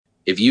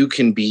if you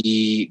can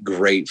be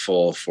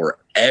grateful for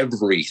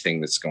everything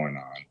that's going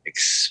on,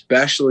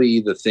 especially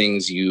the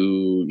things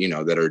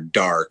that are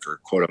dark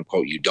or quote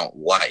unquote you don't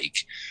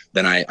like,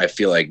 then I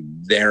feel like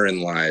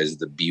therein lies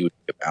the beauty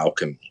of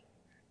alchemy,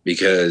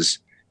 because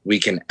we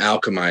can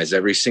alchemize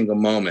every single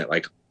moment.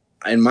 Like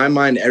in my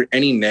mind,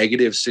 any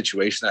negative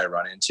situation I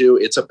run into,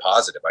 it's a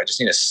positive. I just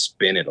need to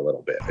spin it a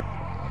little bit.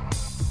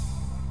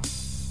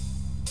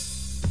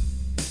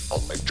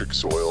 Electric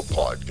Soil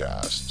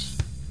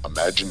Podcast.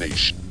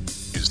 Imagination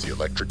is the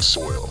electric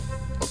soil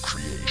of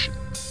creation.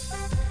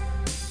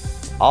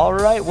 All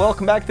right,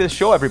 welcome back to the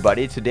show,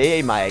 everybody.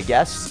 Today, my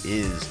guest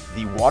is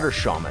the water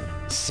shaman,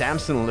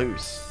 Samson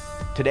Luce.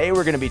 Today,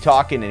 we're going to be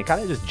talking and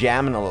kind of just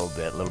jamming a little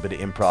bit of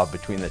improv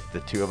between the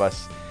two of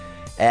us.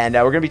 And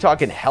we're going to be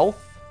talking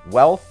health,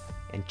 wealth,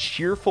 and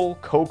cheerful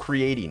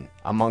co-creating,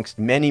 amongst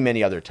many,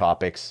 many other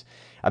topics.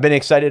 I've been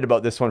excited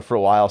about this one for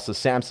a while. So,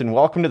 Samson,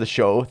 welcome to the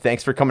show.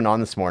 Thanks for coming on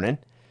this morning.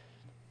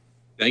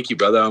 Thank you,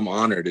 brother. I'm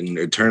honored and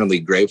eternally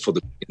grateful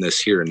to be in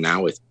this here and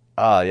now with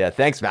you. Yeah,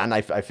 thanks, man.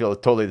 I feel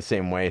totally the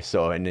same way.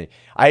 So, and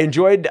I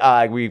enjoyed,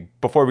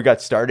 before we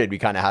got started, we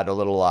kind of had a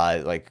little,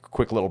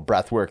 quick little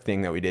breath work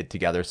thing that we did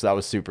together. So that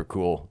was super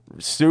cool.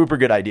 Super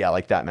good idea. I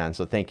like that, man.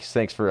 So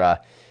thanks for,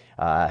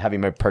 having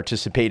me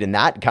participate in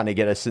that, kind of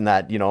get us in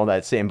that,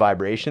 that same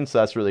vibration. So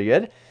that's really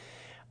good.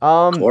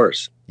 Of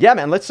course. Yeah,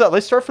 man, let's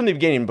start from the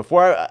beginning.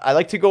 Before I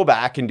like to go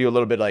back and do a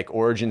little bit like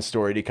origin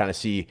story to kind of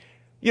see,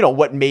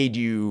 what made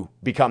you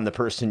become the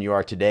person you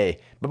are today.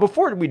 But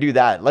before we do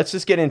that, let's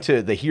just get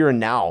into the here and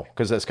now,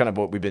 because that's kind of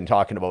what we've been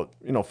talking about,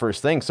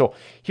 first thing. So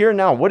here and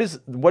now, what is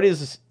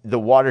the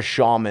water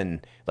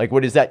shaman? Like,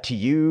 what is that to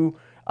you?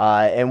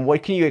 And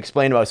what can you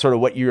explain about sort of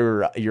what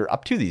you're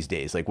up to these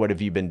days? Like, what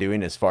have you been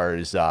doing as far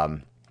as,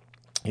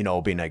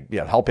 being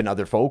helping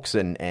other folks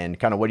and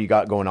kind of what you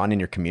got going on in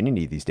your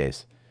community these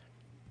days?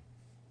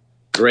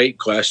 Great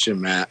question,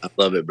 Matt. I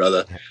love it,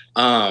 brother.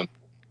 Wow.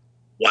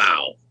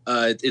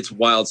 It's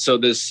wild. So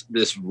this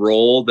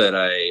role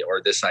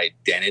this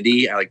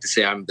identity, I like to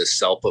say I'm the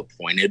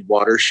self-appointed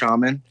water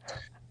shaman,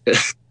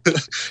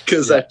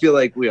 because I feel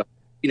like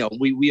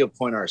we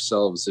appoint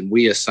ourselves and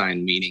we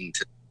assign meaning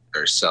to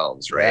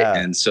ourselves. Right. Yeah.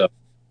 And so,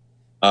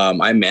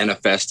 I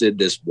manifested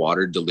this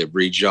water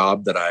delivery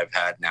job that I've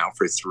had now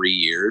for 3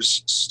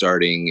 years,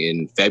 starting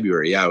in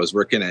February. Yeah,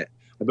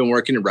 I've been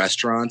working in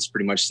restaurants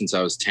pretty much since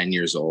I was 10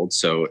 years old.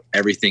 So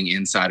everything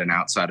inside and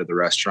outside of the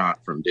restaurant,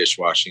 from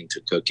dishwashing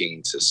to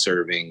cooking to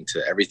serving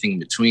to everything in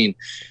between,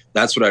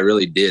 that's what I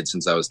really did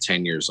since I was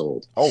 10 years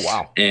old. Oh,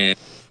 wow. And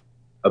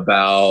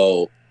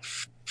about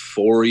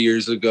 4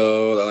 years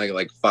ago,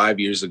 like 5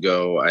 years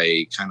ago,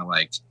 I kind of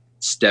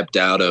stepped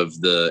out of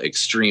the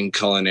extreme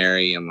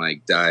culinary and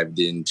dived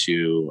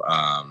into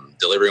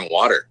delivering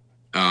water.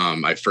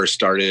 I first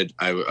started,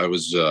 I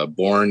was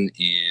born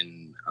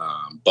in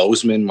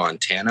Bozeman,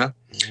 Montana.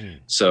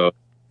 So,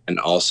 and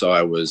also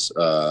I was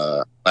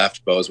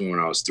left Bozeman when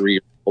I was 3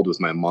 years old with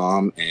my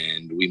mom,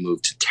 and we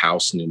moved to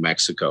Taos, New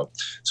Mexico.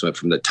 So went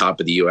from the top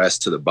of the U.S.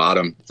 to the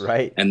bottom.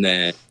 Right. And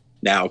then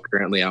now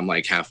currently I'm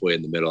halfway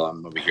in the middle.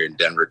 I'm over here in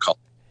Denver,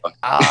 Colorado.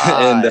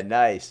 And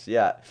nice.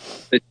 Yeah.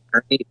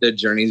 The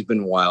journey's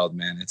been wild,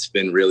 man. It's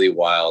been really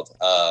wild.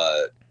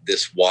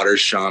 This water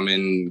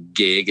shaman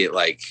gig,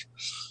 I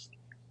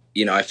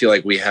feel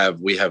like we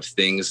have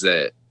things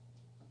that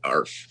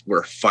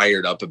we're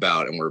fired up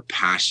about and we're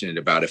passionate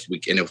about. If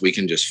we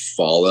can just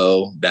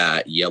follow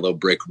that yellow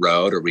brick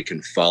road, or we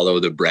can follow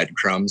the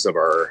breadcrumbs of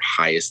our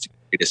highest,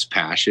 greatest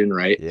passion,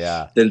 right?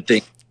 Yeah. Then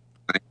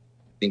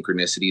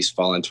synchronicities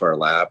fall into our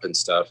lap and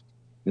stuff.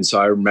 And so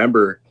I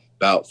remember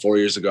about 4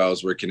 years ago, I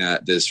was working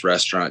at this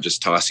restaurant,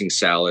 just tossing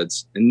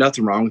salads, and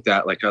nothing wrong with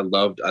that. Like I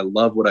love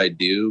what I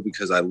do,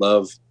 because I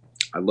love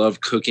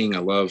cooking. I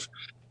love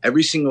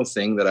every single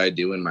thing that I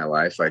do in my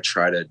life. I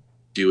try to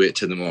do it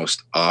to the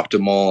most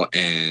optimal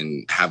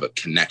and have a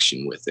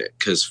connection with it.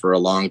 Because for a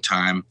long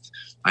time,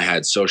 I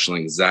had social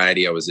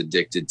anxiety. I was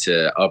addicted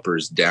to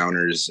uppers,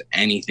 downers,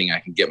 anything I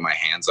can get my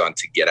hands on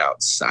to get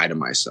outside of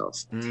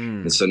myself.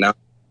 And so now,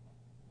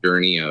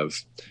 journey of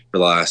for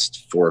the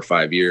last 4 or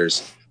 5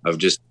 years of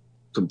just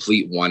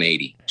complete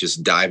 180,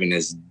 just diving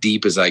as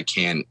deep as I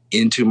can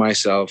into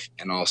myself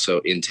and also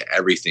into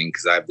everything,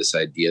 because I have this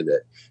idea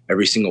that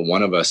every single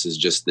one of us is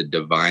just the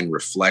divine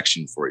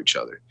reflection for each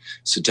other.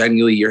 So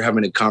technically you're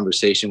having a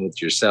conversation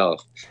with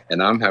yourself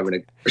and I'm having a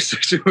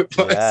conversation with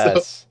myself.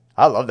 Yes.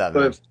 I love that,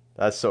 man.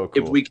 That's so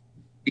cool. If we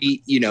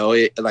be,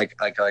 like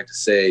I like to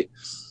say,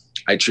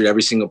 I treat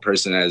every single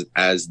person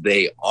as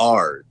they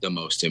are the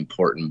most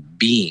important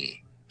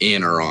being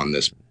in or on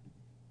this,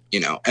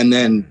 and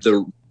then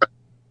the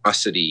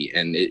reciprocity,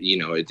 and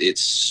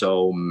it's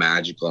so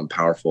magical and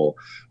powerful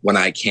when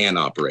I can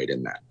operate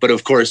in that. But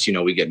of course,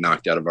 we get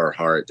knocked out of our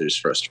heart. There's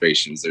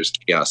frustrations, there's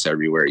chaos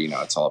everywhere.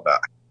 It's all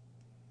about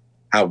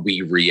how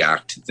we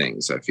react to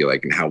things, I feel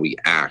like, and how we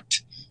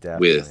act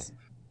with,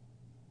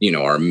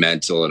 our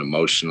mental and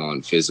emotional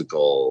and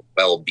physical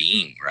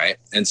well-being. Right.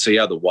 And so,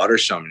 yeah, the water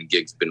shaman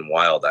gig's been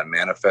wild. I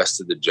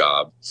manifested the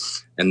job,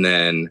 and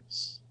then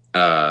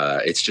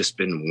It's just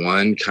been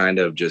one kind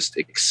of just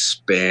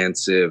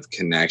expansive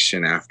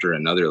connection after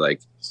another.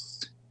 Like,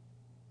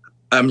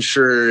 I'm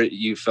sure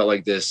you felt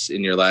like this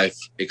in your life,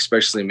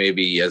 especially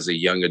maybe as a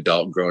young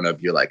adult growing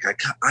up. You're like,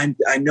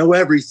 I know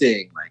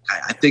everything. Like,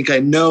 I think I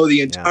know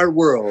the entire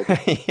world.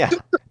 Yeah,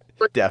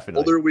 Like, definitely.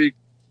 older we,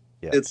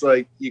 Yeah. it's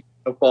like you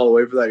fall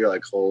away from that. You're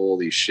like,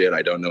 holy shit,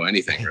 I don't know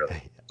anything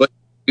really. But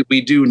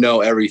we do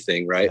know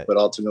everything, right? But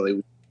ultimately, we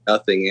know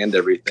nothing and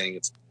everything.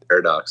 It's a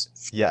paradox.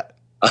 Yeah.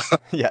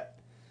 Yeah.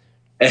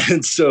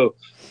 And so,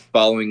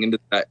 following into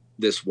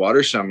this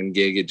water shaman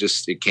gig,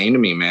 it came to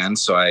me, man.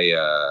 So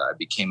I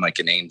became like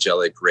an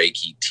angelic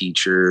Reiki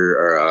teacher,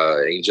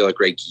 or angelic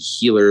Reiki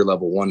healer,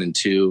 level 1 and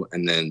 2,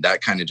 and then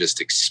that kind of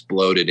just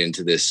exploded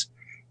into this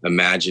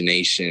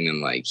imagination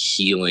and like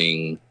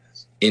healing,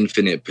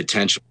 infinite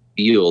potential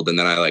field. And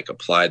then I like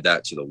applied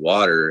that to the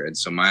water. And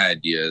so my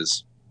idea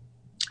is,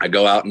 I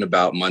go out and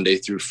about Monday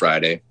through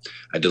Friday.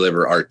 I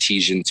deliver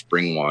artesian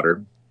spring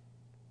water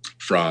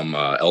from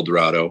El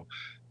Dorado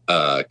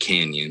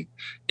Canyon,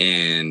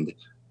 and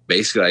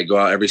basically I go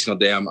out every single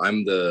day.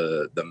 I'm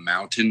the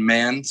mountain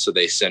man, so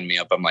they send me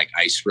up. I'm like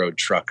ice road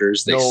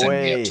truckers. They send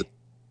me up to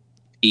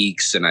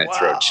peaks, and I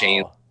throw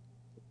chains,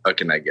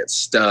 and I get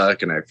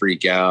stuck, and I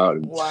freak out.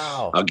 And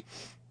wow.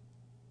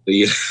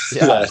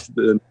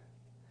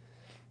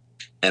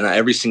 And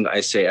every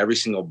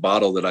single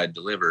bottle that I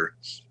deliver,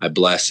 I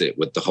bless it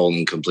with the whole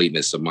and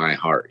completeness of my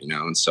heart, you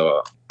know. And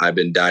so I've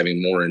been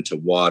diving more into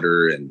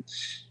water, and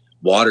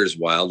water's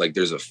wild. Like,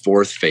 there's a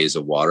 4th phase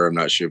of water. I'm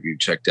not sure if you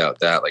checked out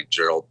that, like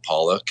Gerald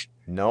Pollack.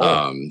 No.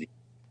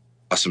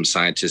 Awesome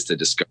scientist that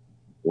discovered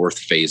the 4th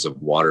phase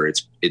of water.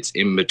 It's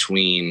in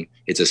between.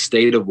 It's a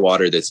state of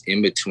water that's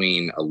in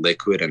between a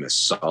liquid and a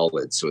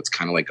solid. So it's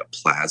kind of like a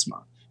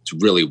plasma. It's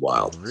really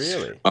wild.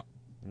 Really?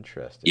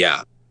 Interesting.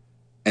 Yeah.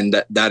 And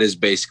that is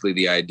basically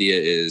the idea.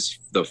 Is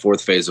the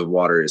 4th phase of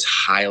water is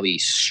highly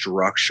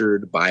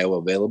structured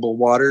bioavailable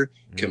water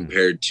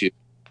compared to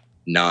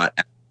not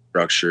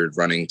structured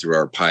running through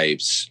our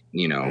pipes.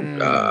 You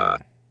know,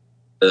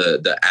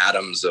 the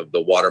atoms of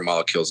the water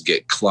molecules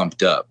get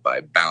clumped up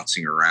by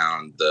bouncing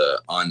around the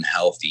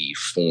unhealthy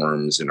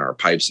forms in our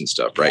pipes and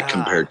stuff, right?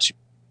 Compared to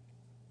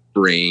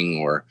spring,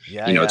 or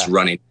it's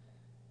running.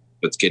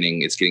 It's getting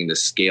the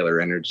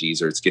scalar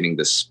energies, or it's getting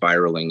the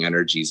spiraling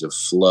energies of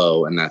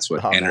flow, and that's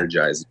what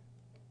energizes.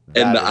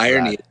 And the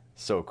irony,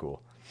 so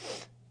cool.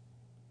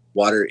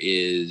 Water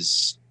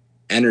is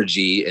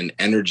energy, and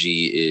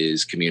energy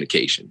is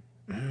communication.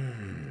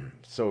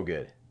 So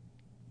good.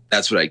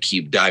 That's what I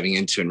keep diving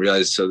into and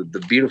realize. So the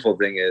beautiful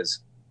thing is,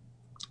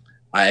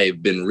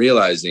 I've been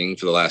realizing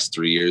for the last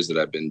 3 years that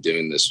I've been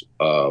doing this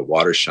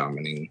water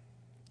shamaning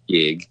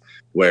gig,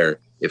 where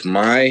if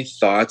my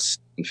thoughts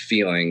and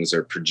feelings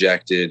are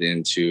projected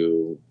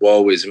into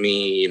woe is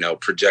me, you know,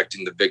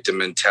 projecting the victim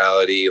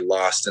mentality,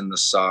 lost in the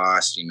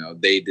sauce, you know,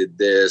 they did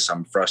this,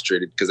 I'm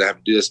frustrated because I have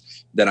to do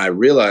this, then I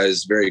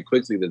realized very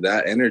quickly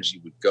that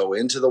energy would go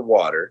into the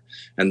water,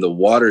 and the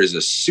water is a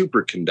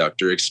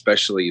superconductor,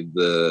 especially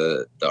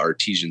the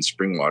artesian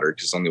spring water,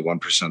 because only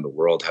 1% of the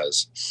world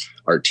has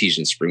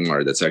artesian spring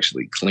water that's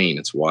actually clean.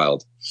 It's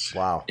wild.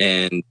 Wow.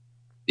 And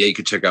yeah, you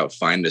could check out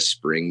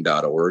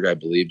findaspring.org, I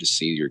believe, to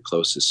see your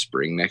closest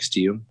spring next to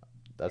you.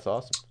 That's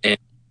awesome.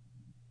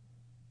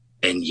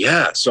 And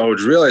yeah, so I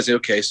was realizing,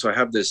 okay, so I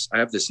have this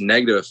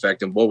negative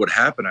effect, and what would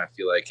happen, I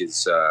feel like,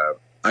 is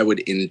I would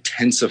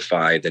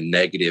intensify the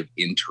negative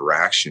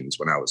interactions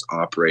when I was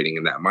operating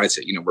in that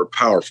mindset. You know, we're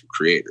powerful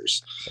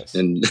creators,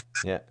 and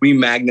we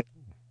magnetize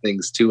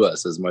things to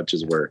us as much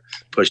as we're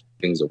pushing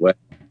things away.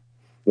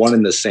 One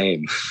and the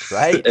same,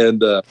 right?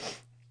 And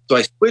so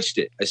I switched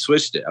it.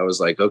 I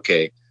was like,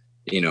 okay,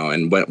 you know,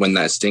 and when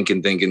that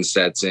stinking thinking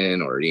sets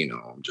in, or, you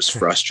know, I'm just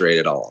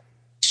frustrated, I'll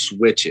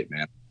switch it,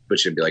 man.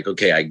 Switch it and be like,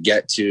 okay, I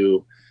get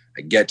to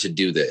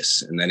do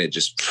this. And then it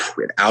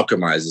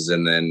alchemizes,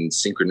 and then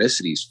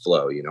synchronicities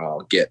flow. You know,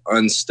 I'll get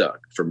unstuck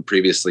from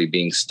previously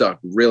being stuck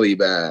really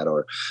bad,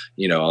 or,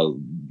 you know, I'll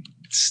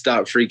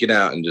stop freaking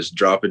out and just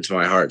drop into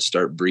my heart,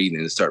 start breathing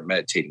and start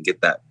meditating,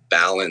 get that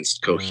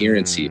balanced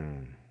coherency.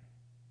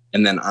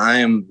 And then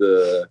I'm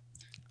the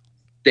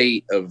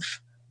state of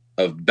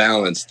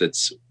balance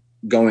that's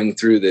going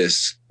through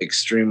this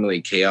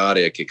extremely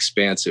chaotic,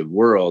 expansive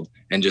world,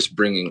 and just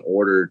bringing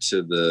order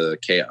to the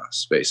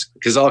chaos, basically.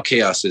 Because all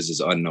chaos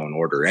is unknown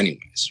order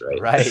anyways,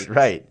 right?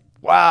 Right.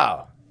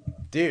 Wow.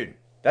 Dude,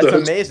 that's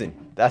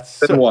amazing. That's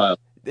so wild.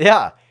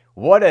 Yeah.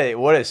 What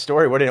a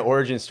story. What an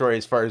origin story,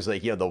 as far as,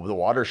 like, you know, the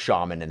water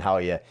shaman and how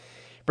you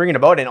bring it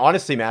about. And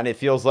honestly, man, it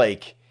feels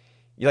like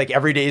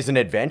every day is an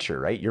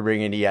adventure, right? You're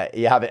bringing,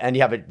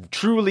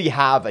 truly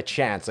have a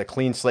chance, a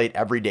clean slate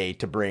every day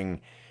to bring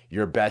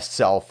your best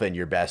self and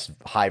your best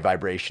high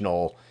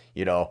vibrational,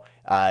 you know,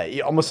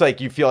 almost like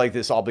you feel like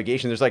this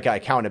obligation. There's like an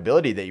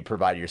accountability that you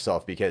provide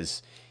yourself,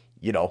 because,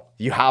 you know,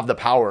 you have the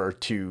power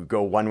to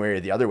go one way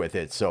or the other with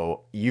it.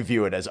 So you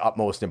view it as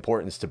utmost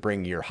importance to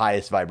bring your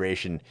highest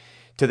vibration,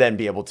 to then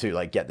be able to,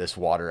 like, get this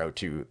water out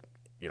to,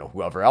 you know,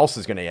 whoever else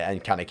is going to,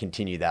 and kind of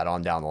continue that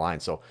on down the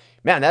line. So,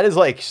 man, that is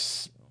like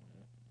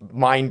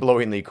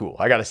mind-blowingly cool.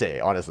 I gotta say,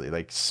 honestly,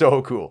 like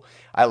so cool.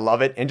 I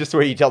love it, and just the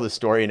way you tell the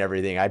story and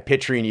everything. I'm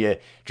picturing you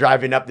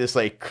driving up this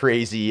like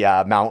crazy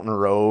mountain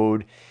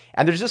road,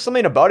 and there's just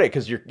something about it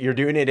because you're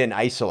doing it in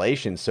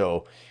isolation.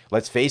 So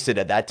let's face it,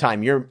 at that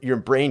time, your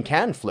brain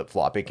can flip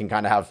flop. It can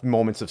kind of have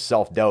moments of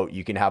self doubt.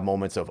 You can have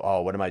moments of,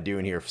 oh, what am I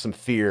doing here? Some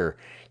fear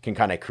can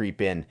kind of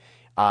creep in.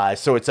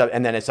 So it's up,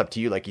 and then it's up to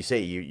you, like you say,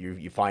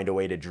 you find a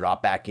way to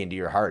drop back into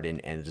your heart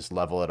and just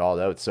level it all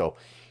out. So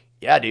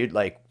yeah, dude,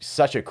 like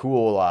such a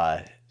cool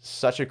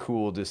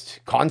just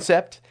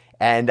concept,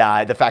 and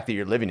the fact that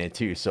you're living it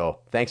too. So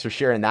thanks for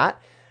sharing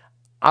that.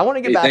 I want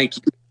to get back. Thank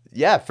you.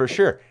 Yeah, for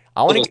sure.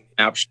 I want to.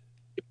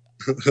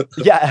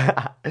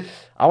 Yeah,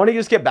 I want to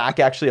just get back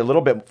actually a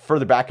little bit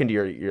further back into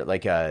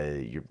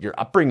your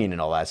upbringing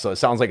and all that. So it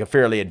sounds like a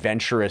fairly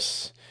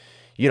adventurous.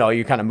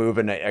 You're kind of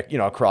moving,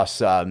 across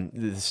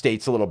the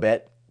states a little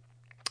bit,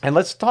 and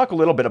let's talk a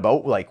little bit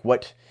about like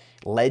what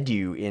led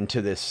you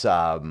into this.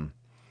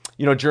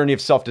 Journey of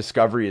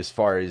self-discovery as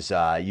far as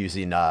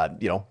using,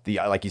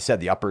 like you said,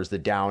 the uppers, the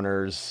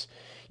downers,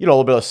 a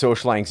little bit of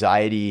social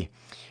anxiety.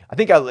 I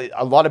think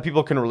a lot of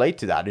people can relate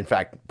to that. In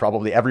fact,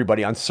 probably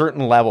everybody on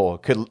certain level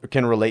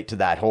can relate to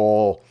that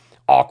whole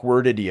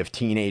awkwardity of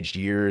teenage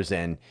years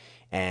and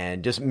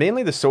just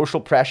mainly the social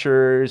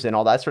pressures and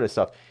all that sort of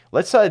stuff.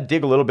 Let's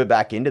dig a little bit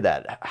back into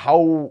that.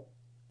 How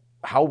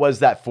was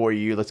that for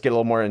you? Let's get a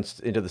little more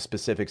into the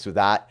specifics with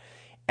that.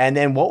 And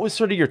then what was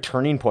sort of your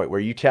turning point where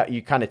you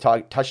kind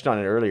of touched on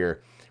it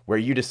earlier, where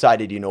you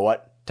decided, you know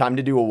what, time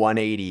to do a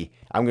 180.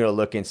 I'm going to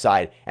look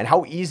inside. And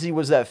how easy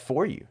was that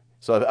for you?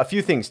 So a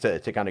few things to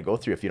kind of go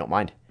through, if you don't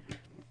mind.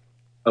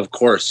 Of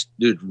course,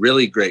 dude,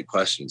 really great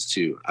questions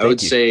too. I would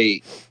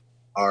say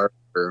our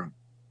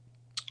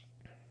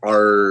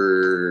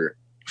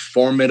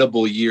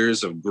formidable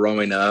years of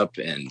growing up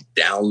and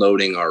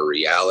downloading our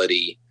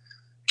reality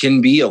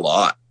can be a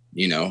lot.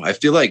 I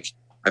feel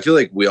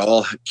like we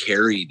all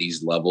carry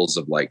these levels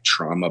of like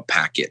trauma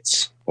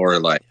packets or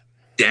like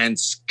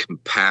dense,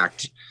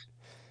 compact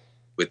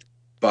with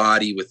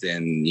body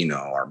within,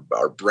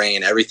 our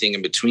brain, everything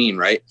in between.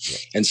 Right. Yeah.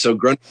 And so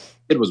growing up,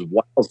 it was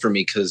wild for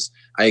me because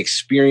my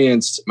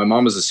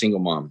mom was a single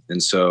mom.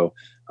 And so,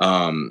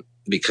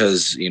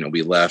 because,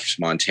 we left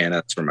Montana,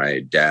 that's where my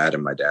dad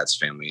and my dad's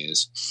family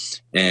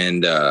is.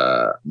 And,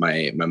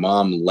 my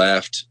mom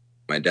left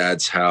my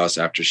dad's house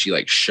after she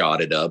like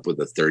shot it up with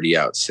a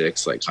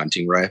 30-06 like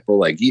hunting rifle,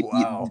 like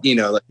wow.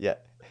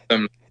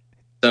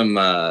 Some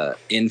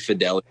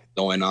infidelity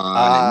going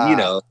on,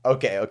 and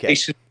okay.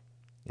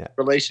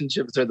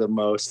 Relationships are the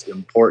most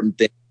important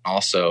thing.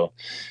 Also,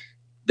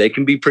 they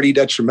can be pretty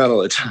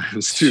detrimental at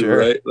times too, sure,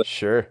 right? Like,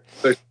 sure.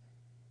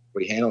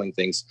 We handling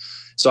things.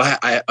 So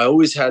I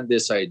always had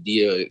this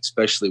idea,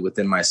 especially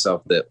within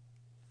myself, that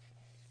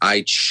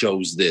I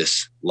chose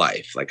this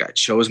life. Like I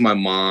chose my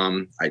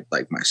mom, I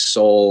like my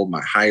soul,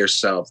 my higher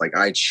self. Like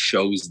I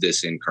chose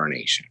this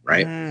incarnation,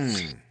 right?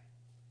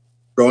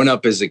 Growing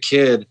up as a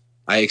kid,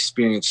 I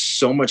experienced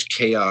so much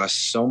chaos,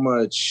 so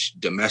much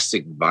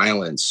domestic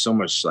violence, so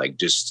much like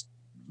just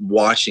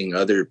watching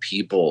other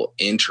people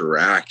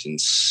interact in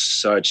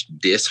such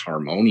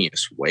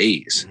disharmonious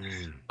ways.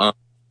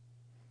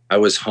 I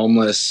was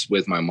homeless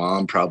with my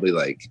mom, probably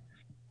like,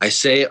 I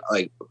say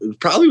like it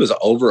probably was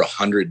over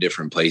 100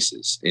 different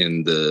places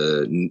in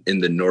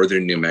the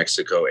northern New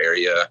Mexico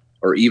area,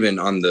 or even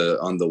on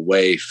the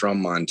way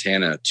from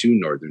Montana to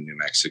northern New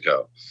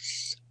Mexico.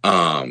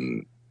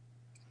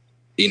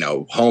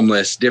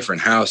 Homeless,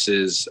 different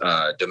houses,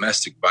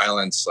 domestic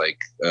violence, like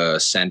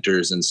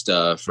centers and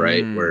stuff,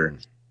 right? Where you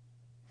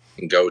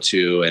can go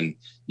to and,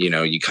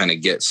 you kind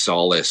of get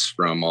solace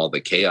from all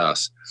the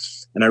chaos.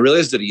 And I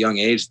realized at a young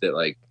age that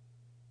like,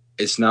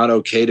 it's not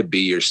okay to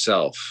be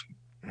yourself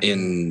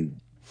in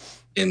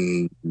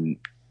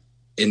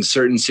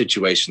certain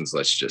situations,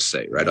 let's just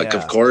say, right? Like,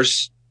 of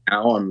course,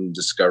 now I'm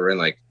discovering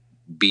like,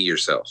 be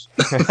yourself.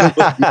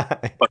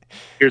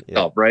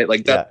 Yourself, right?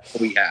 Like that's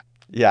what we have.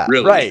 Yeah.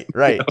 Really.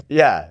 Right.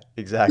 Yeah,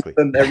 exactly.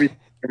 And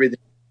everything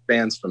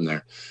expands from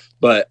there.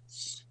 But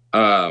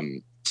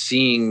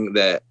seeing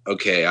that,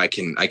 okay, I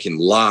can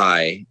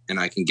lie and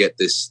I can get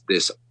this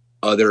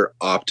other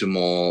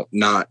optimal,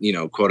 not,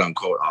 quote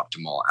unquote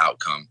optimal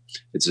outcome.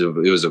 It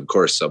was of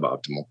course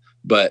suboptimal,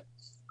 but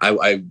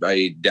I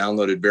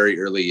downloaded very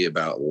early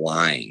about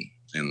lying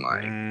and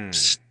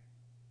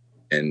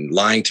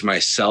lying to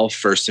myself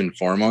first and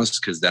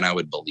foremost, because then I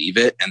would believe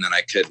it. And then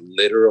I could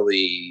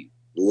literally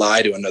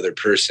lie to another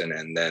person.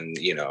 And then,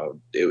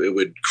 it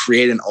would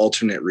create an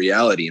alternate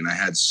reality. And I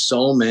had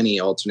so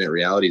many alternate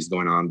realities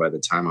going on by the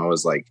time I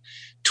was like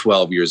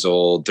 12 years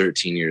old,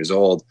 13 years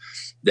old,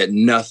 that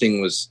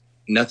nothing was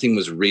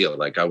real.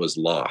 Like I was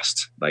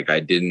lost. Like I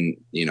didn't,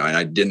 and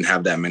I didn't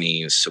have that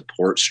many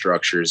support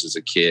structures as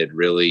a kid,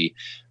 really.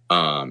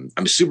 I'm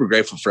super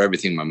grateful for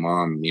everything my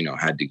mom,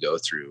 had to go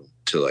through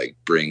to like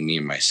bring me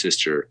and my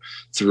sister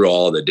through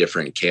all the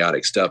different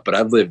chaotic stuff. But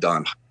I've lived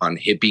on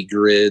hippie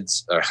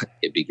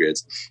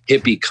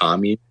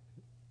commune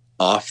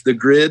off the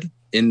grid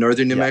in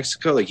northern New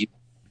Mexico. Like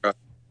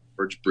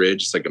Gorge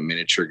Bridge. It's like a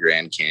miniature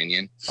Grand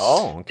Canyon.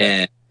 Oh,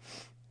 okay.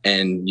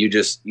 And you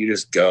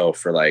just go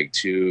for like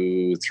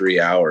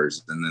 2-3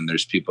 hours, and then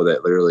there's people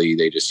that literally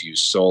they just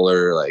use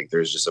solar. Like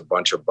there's just a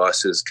bunch of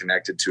buses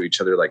connected to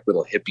each other, like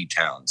little hippie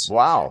towns.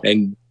 Wow.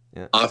 And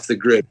off the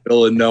grid,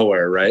 middle of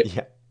nowhere, right?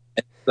 Yeah.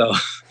 So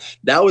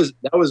that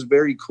was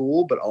very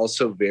cool, but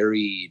also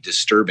very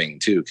disturbing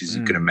too, because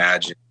you can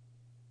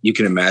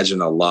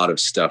imagine a lot of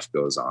stuff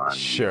goes on.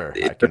 Sure.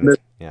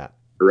 Yeah.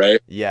 Right.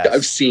 Yeah.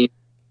 I've seen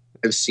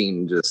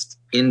just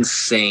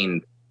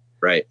insane.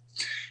 Right.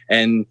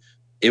 And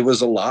it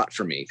was a lot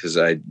for me because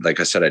like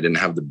I said, I didn't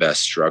have the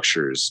best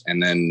structures.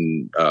 And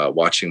then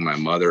watching my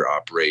mother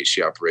operate,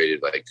 she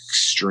operated like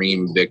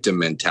extreme victim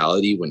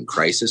mentality when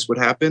crisis would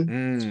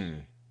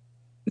happen.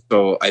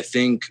 So I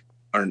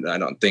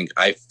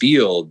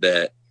feel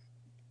that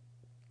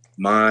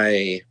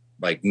my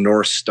like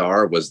North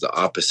Star was the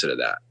opposite of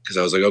that. Cause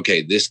I was like,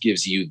 okay, this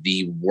gives you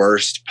the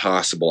worst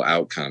possible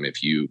outcome.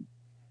 If you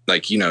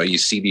like, you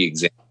see the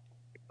example,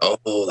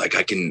 like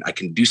I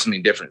can do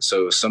something different.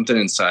 So something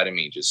inside of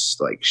me just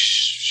like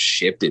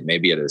shifted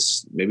maybe at a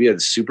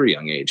super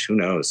young age, who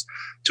knows,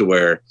 to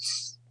where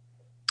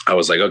I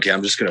was like, okay,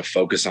 I'm just going to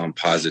focus on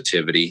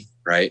positivity,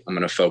 right? I'm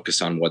going to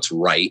focus on what's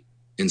right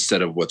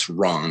instead of what's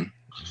wrong.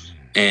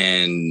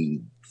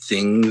 And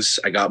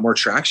I got more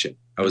traction.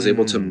 I was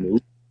able to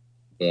move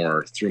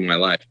more through my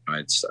life.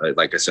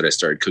 Like I said, I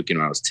started cooking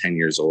when I was 10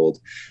 years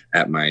old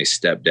at my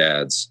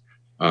stepdad's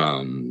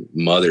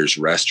mother's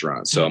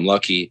restaurant. So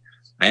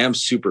I am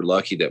super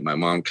lucky that my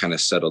mom kind of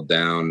settled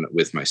down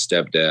with my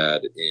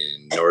stepdad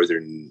in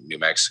northern New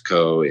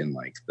Mexico, in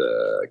like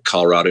the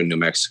Colorado, New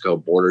Mexico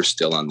border,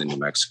 still on the New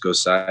Mexico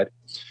side.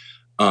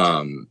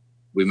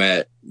 We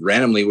met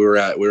randomly. We were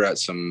at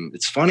some,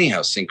 it's funny how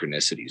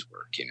synchronicities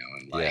work, in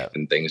life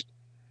and things,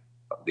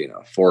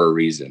 for a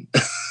reason.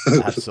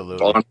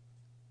 Absolutely.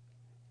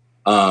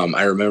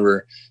 I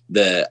remember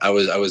that I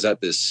was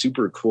at this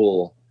super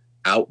cool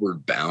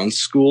Outward Bound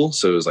school.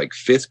 So it was like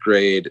 5th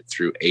grade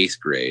through 8th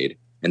grade.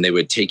 And they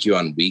would take you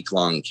on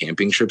week-long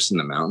camping trips in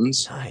the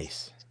mountains.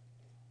 Nice.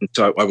 And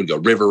so I would go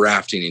river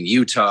rafting in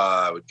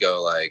Utah. I would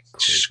go like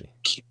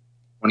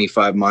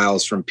 25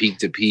 miles from peak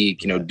to peak,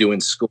 doing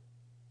school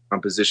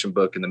composition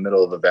book in the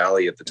middle of a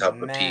valley at the top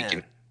of a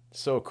peak.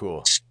 So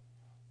cool.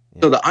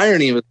 So the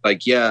irony was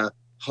like,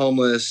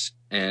 homeless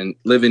and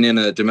living in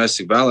a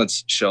domestic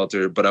violence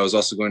shelter, but I was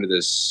also going to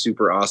this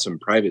super awesome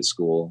private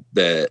school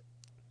that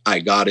I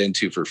got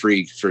into for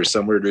free for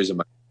some weird reason.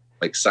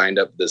 Like signed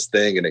up this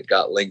thing and it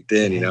got linked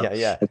in,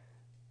 Yeah.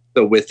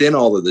 So within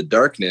all of the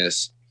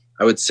darkness,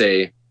 I would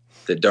say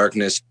the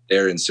darkness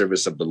there in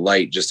service of the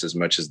light just as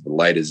much as the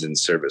light is in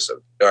service of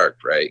the dark,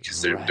 right?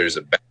 Because there's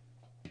a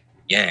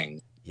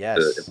yang. Yes.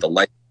 If the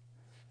light,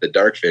 the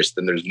dark fish,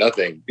 then there's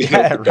nothing.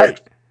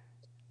 Right.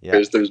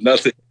 Yeah. There's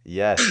nothing.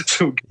 Yes.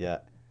 So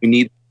we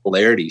need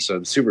polarity. So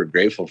I'm super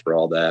grateful for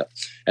all that.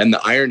 And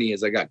the irony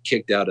is I got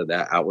kicked out of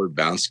that Outward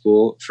Bound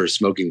school for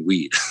smoking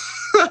weed.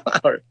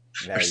 or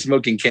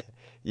smoking cannabis.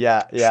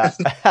 Yeah.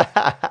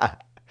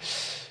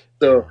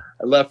 So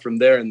I left from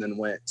there and then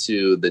went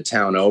to the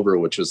town over,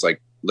 which was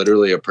like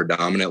literally a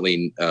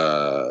predominantly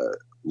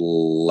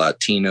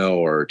Latino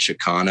or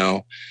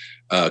Chicano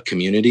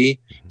community,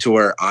 to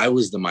where I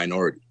was the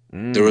minority.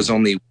 There was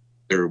only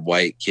their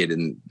white kid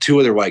and 2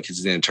 other white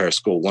kids in the entire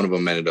school. One of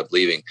them ended up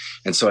leaving.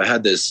 And so I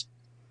had this,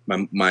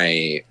 my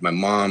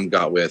mom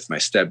got with my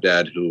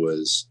stepdad, who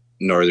was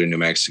Northern New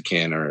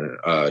Mexican or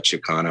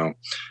Chicano.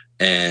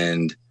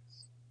 And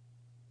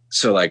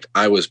so like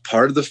I was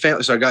part of the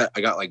family. So I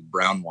got like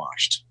brown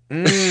washed.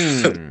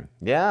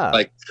 Yeah.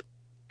 Like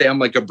say I'm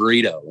like a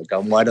burrito. Like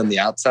I'm white on the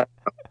outside,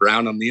 I'm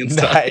brown on the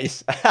inside.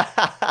 Nice.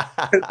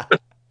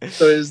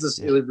 So it was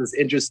this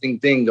interesting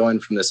thing going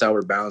from this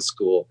Outward Bound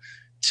school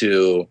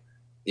to,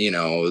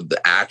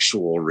 the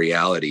actual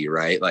reality,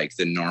 right? Like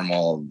the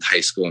normal high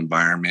school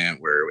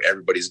environment where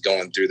everybody's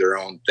going through their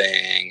own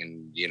thing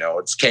and,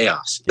 it's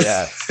chaos.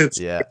 Yeah.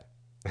 Yeah.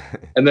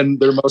 And then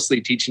they're mostly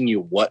teaching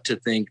you what to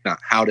think, not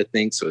how to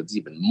think. So it's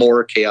even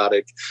more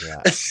chaotic.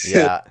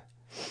 Yeah.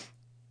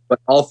 But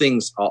all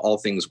things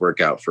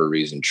work out for a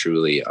reason,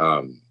 truly.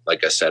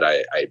 Like I said,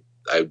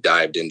 I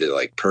dived into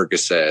like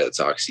Percocets,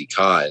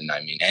 Oxycontin.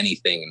 I mean,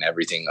 anything and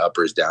everything,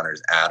 uppers, downers,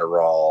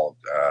 Adderall.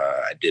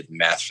 I did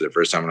meth for the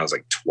first time when I was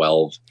like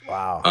 12.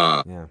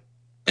 Wow. Yeah.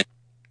 And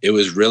it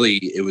was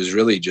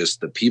really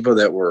just the people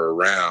that were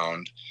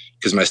around.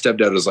 Because my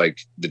stepdad was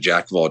like the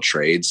jack of all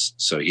trades.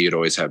 So he would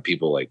always have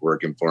people like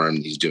working for him.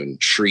 He's doing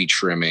tree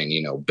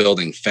trimming,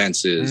 building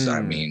fences.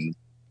 I mean,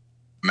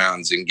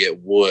 mountains and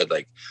get wood.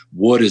 Like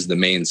wood is the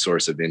main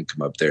source of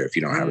income up there. If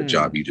you don't have a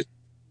job, you just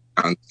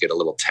get a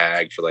little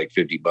tag for like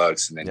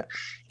 $50 and then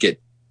get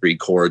 3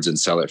 cords and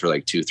sell it for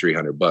like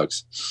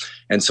 $200-$300.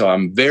 And so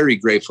I'm very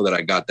grateful that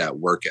I got that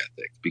work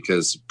ethic,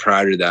 because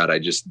prior to that, I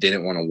just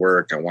didn't want to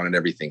work. I wanted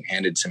everything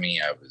handed to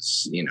me. I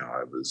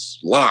was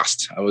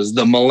lost. I was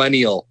the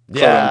millennial.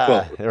 Yeah.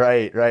 Quote,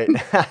 unquote. Right.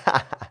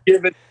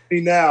 Give it to me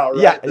now.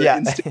 Right?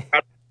 Yeah.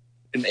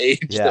 An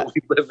age that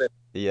we live in.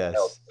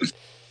 Yes.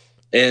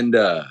 And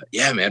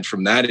yeah, man,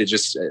 from that, it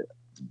just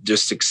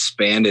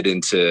expanded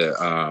into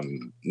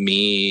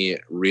me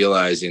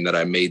realizing that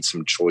I made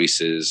some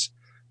choices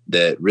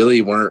that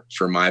really weren't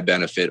for my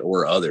benefit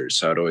or others.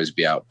 So I'd always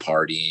be out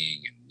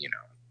partying and,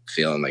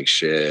 feeling like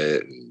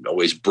shit, and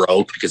always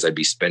broke because I'd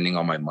be spending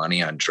all my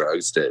money on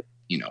drugs that,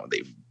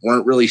 they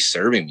weren't really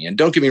serving me. And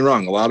don't get me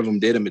wrong, a lot of them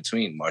did in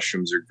between.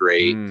 Mushrooms are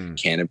great.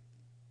 Cannabis,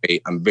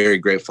 great. I'm very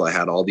grateful I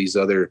had all these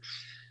other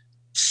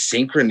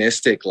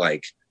synchronistic,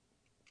 like,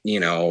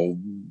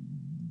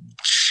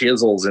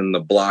 chisels in the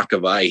block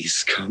of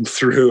ice come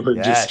through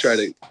and just try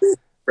to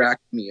crack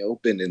me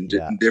open in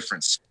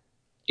different,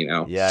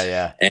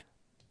 Yeah.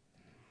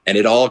 And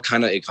it all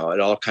kind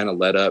of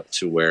led up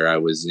to where I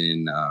was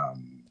in,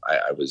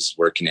 I was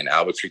working in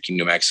Albuquerque,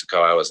 New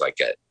Mexico. I was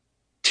like at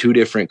 2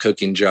 different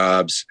cooking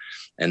jobs.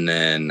 And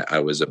then I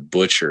was a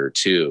butcher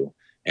too.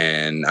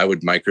 And I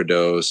would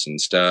microdose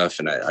and stuff.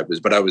 And I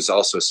was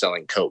also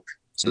selling Coke.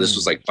 So this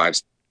was like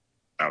 5.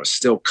 I was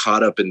still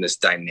caught up in this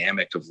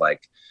dynamic of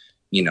like,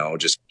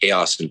 just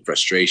chaos and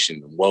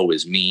frustration and woe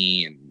is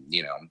me. And,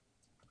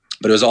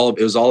 but it was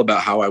all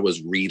about how I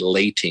was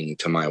relating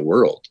to my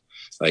world.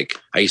 Like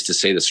I used to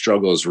say the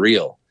struggle is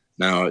real.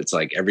 Now it's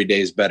like every day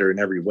is better in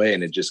every way.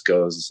 And it just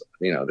goes,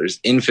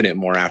 there's infinite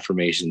more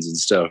affirmations and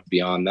stuff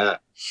beyond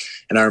that.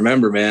 And I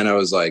remember, man, I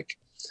was like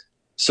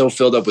so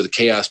filled up with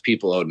chaos.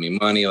 People owed me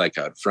money. Like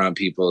I'd front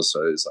people.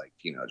 So it was like,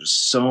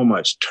 just so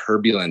much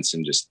turbulence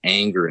and just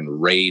anger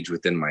and rage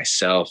within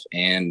myself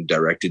and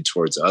directed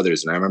towards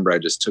others. And I remember I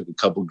just took a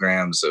couple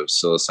grams of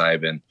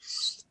psilocybin,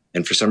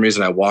 and for some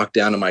reason I walked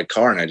down to my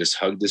car and I just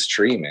hugged this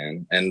tree,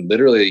 man. And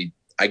literally,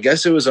 I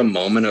guess it was a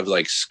moment of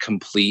like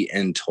complete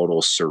and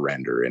total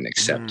surrender and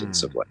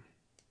acceptance of like,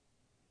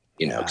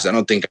 because I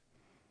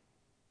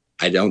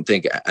don't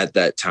think at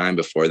that time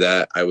before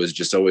that, I was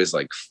just always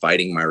like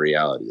fighting my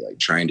reality, like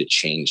trying to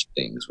change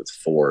things with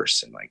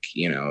force and like,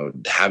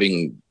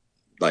 having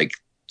like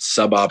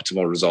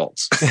suboptimal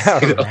results.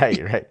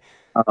 Right.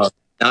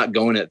 Not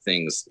going at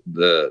things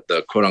the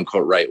quote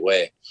unquote right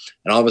way.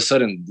 And all of a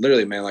sudden,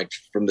 literally, man, like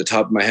from the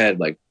top of my head,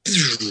 like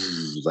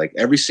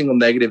every single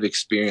negative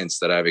experience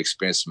that I've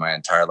experienced in my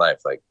entire life,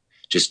 like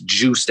just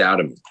juiced out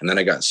of me. And then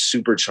I got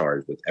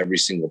supercharged with every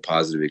single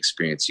positive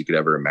experience you could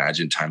ever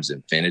imagine times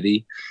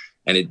infinity.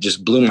 And it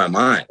just blew my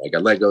mind. Like I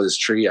let go of this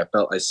tree. I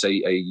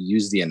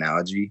used the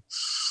analogy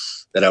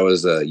that I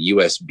was a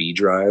USB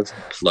drive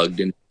plugged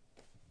in the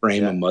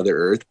frame of Mother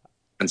Earth,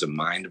 kinds of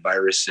mind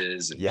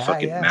viruses and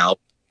mouth.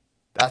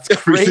 That's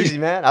crazy,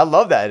 man. I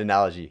love that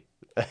analogy.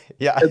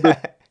 Yeah.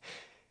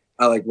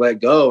 I like let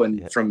go.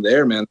 And from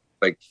there, man,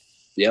 like,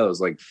 it was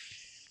like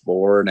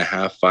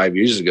 4.5, 5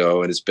 years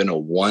ago. And it's been a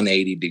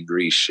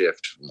 180-degree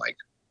shift from like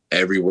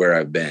everywhere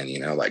I've been,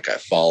 like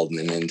I've fallen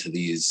into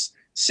these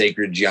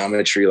sacred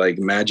geometry, like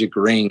magic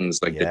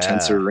rings, like the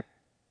tensor ring.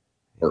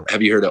 Or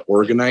have you heard of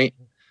organite?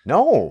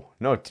 No,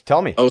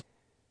 tell me. Oh,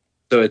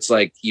 so it's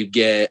like you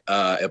get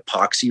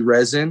epoxy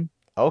resin.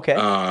 Okay.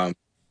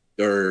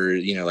 Or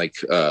like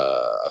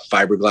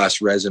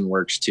fiberglass resin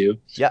works too.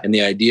 Yeah. And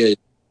the idea is to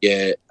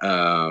get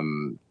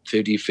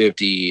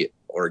 50-50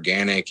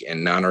 organic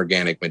and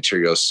non-organic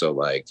materials, so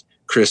like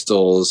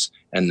crystals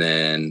and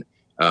then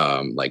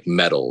like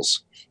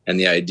metals. And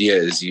the idea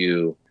is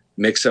you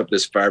mix up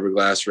this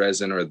fiberglass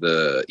resin or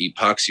the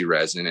epoxy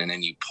resin, and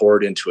then you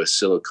pour it into a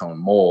silicone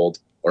mold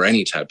or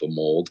any type of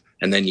mold,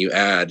 and then you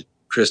add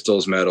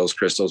crystals, metals,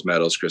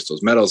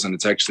 and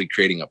it's actually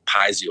creating a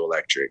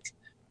piezoelectric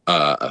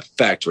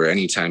effect where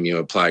anytime you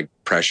apply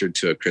pressure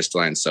to a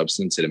crystalline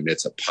substance, it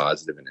emits a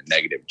positive and a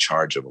negative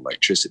charge of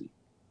electricity.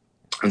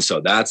 And so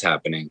that's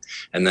happening.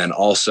 And then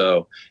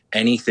also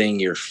anything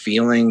you're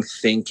feeling,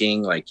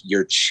 thinking, like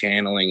you're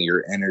channeling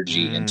your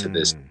energy into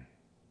this.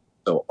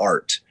 So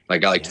art,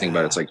 like I like to think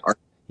about it, it's like art.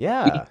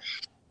 Yeah.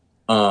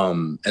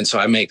 And so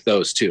I make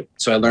those too.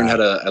 So I learned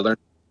I learned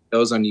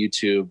those on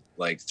YouTube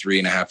like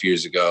 3.5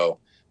 years ago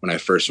when I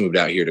first moved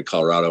out here to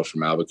Colorado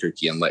from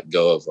Albuquerque, and let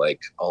go of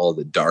like all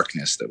the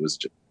darkness that was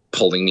just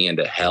pulling me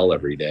into hell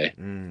every day.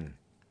 And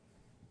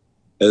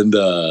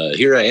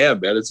here I am,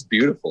 man. It's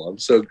beautiful. I'm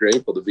so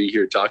grateful to be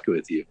here talking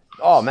with you.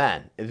 Oh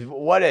man,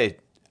 what a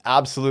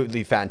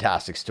absolutely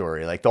fantastic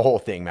story. Like the whole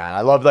thing, man.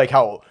 I love like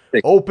how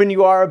open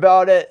you are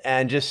about it,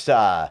 and just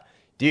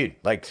dude,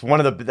 like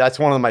that's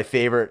one of my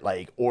favorite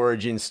like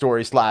origin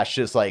stories /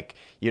 just like,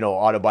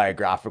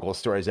 autobiographical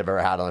stories I've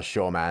ever had on the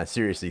show, man.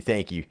 Seriously,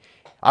 thank you.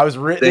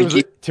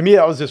 To me,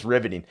 that was just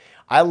riveting.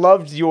 I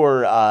loved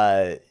your,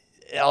 I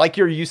like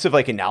your use of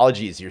like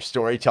analogies. Your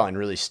storytelling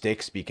really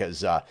sticks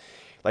because,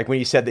 like when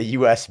you said the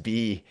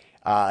USB,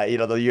 the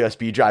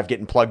USB drive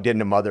getting plugged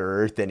into Mother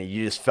Earth, and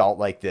you just felt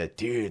like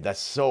dude, that's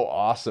so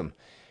awesome.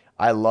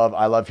 I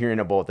love hearing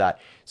about that.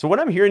 So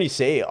what I'm hearing you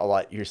say a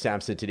lot here,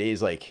 Samson, today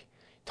is like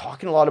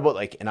talking a lot about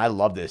like, and I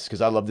love this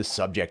because I love this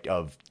subject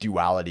of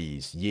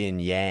dualities, yin,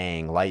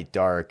 yang, light,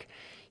 dark.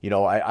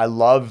 I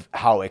love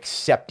how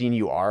accepting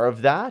you are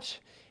of that.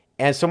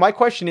 And so my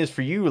question is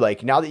for you,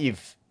 like now that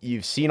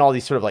you've seen all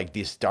these sort of like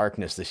this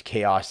darkness, this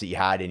chaos that you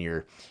had in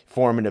your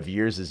formative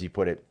years, as you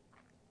put it,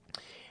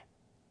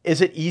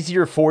 is it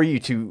easier for you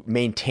to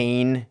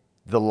maintain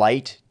the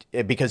light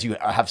because you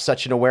have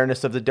such an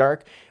awareness of the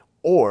dark?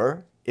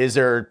 Or is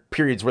there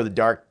periods where the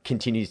dark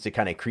continues to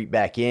kind of creep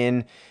back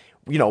in,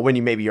 when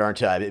you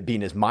aren't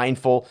being as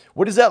mindful?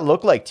 What does that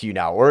look like to you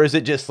now? Or is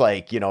it just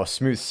like,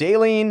 smooth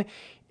sailing?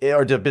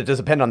 Or does it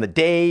depend on the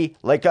day?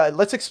 Like,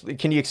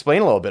 can you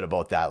explain a little bit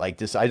about that? Like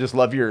this, I just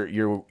love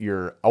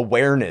your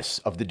awareness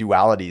of the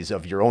dualities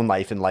of your own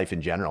life and life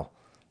in general.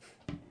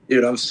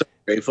 Dude, I'm so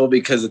grateful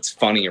because it's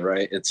funny,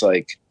 right? It's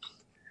like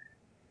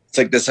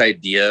this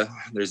idea.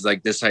 There's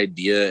like this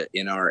idea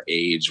in our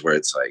age where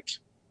it's like,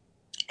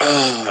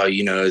 oh,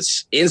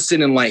 it's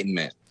instant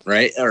enlightenment,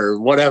 right? Or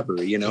whatever,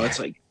 it's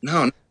like,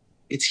 no,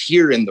 it's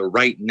here in the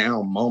right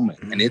now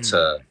moment. And it's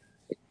a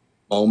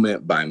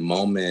moment by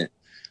moment,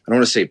 I don't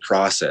want to say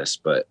process,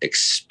 but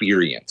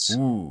experience.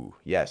 Ooh,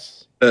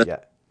 yes. Yeah.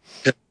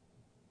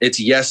 It's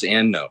yes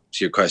and no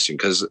to your question.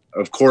 Because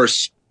of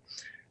course,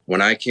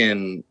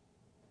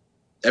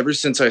 ever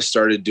since I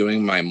started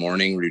doing my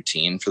morning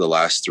routine for the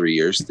last 3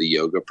 years, the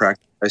yoga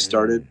practice I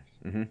started,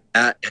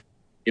 that has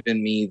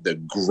given me the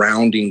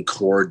grounding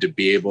core to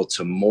be able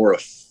to more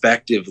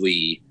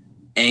effectively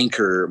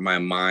anchor my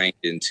mind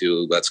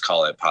into, let's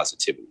call it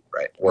positivity,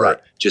 right? Or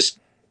just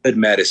good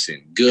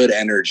medicine, good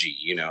energy,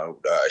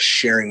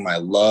 sharing my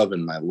love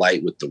and my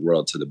light with the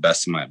world to the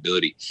best of my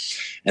ability.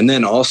 And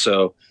then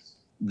also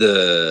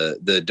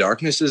the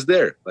darkness is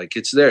there. Like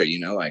it's there,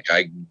 like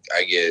I'll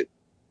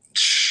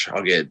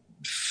get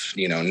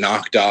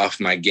knocked off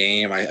my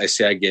game. I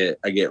say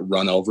I get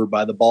run over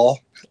by the ball.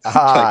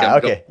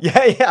 Okay.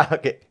 Yeah.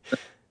 Okay.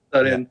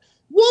 Sudden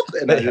whoop,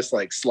 and I just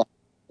like slide,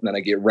 and then I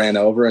get ran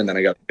over, and then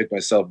I got to pick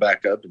myself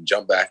back up and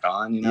jump back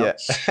on. Yeah.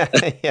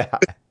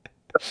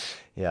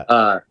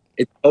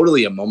 It's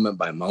totally a moment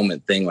by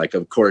moment thing. Like,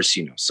 of course,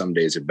 some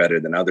days are better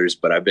than others,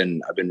 but I've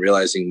been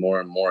realizing more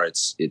and more.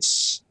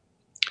 It's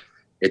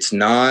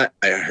not.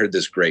 I heard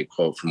this great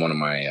quote from one of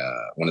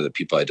the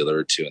people I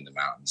delivered to in the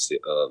mountains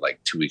like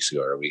 2 weeks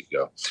ago or a week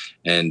ago,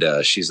 and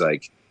she's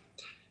like,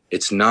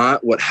 "It's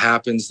not what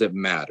happens that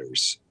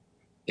matters;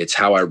 it's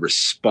how I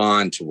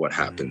respond to what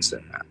happens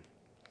that matters."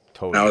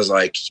 Totally. And I was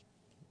like,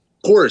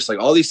 "Of course, like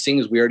all these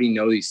things, we already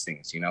know these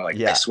things,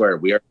 I swear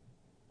we are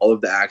all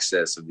of the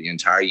access of the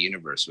entire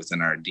universe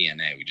within our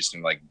DNA. We just need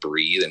to like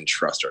breathe and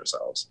trust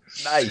ourselves."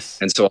 Nice.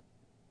 And so a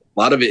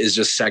lot of it is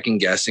just second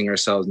guessing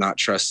ourselves, not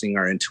trusting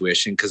our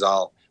intuition. Cause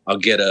I'll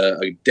get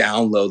a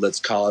download, let's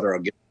call it, or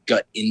I'll get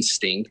gut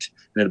instinct,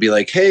 and it'll be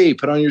like, "Hey,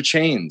 put on your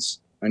chains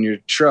on your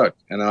truck."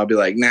 And I'll be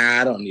like,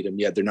 "Nah, I don't need them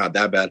yet. They're not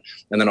that bad."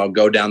 And then I'll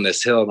go down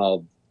this hill and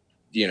I'll,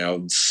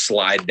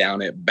 slide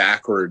down it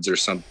backwards or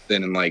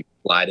something and like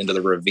slide into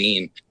the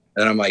ravine.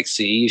 And I'm like,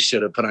 "See, you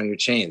should have put on your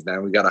chains. Now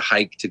we got to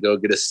hike to go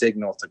get a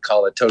signal to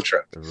call a tow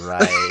truck."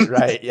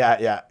 Right.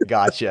 Yeah.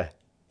 Gotcha.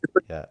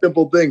 Yeah.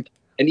 Simple thing.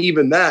 And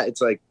even that,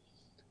 it's like,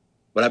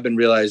 what I've been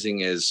realizing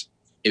is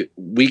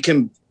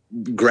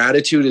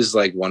gratitude is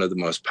like one of the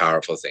most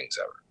powerful things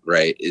ever,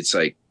 right? It's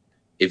like,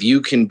 if you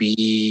can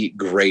be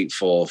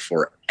grateful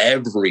for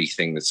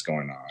everything that's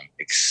going on,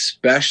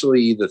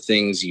 especially the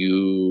things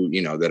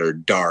that are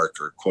dark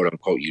or quote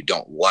unquote you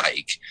don't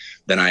like,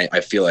 then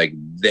I feel like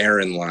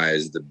therein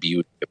lies the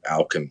beauty of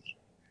alchemy,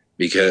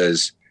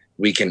 because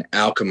we can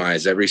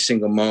alchemize every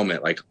single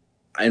moment. Like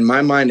in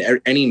my mind,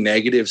 any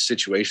negative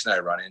situation that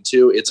I run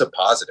into, it's a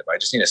positive. I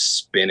just need to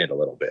spin it a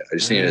little bit. I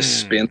just need to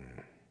spin.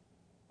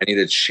 I need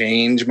to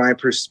change my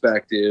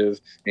perspective.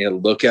 I need to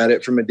look at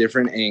it from a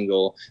different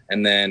angle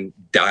and then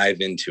dive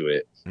into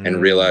it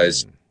and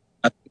realize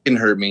nothing can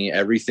hurt me.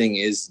 Everything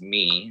is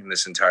me in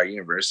this entire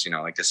universe.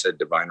 Like I said,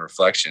 divine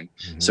reflection.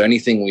 So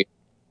anything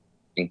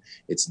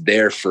it's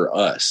there for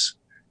us.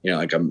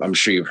 Like I'm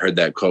sure you've heard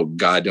that quote,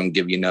 "God don't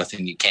give you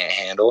nothing you can't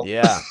handle."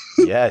 Yeah.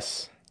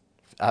 Yes.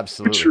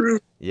 Absolutely. True.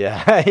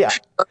 Yeah. Yeah.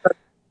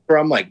 Where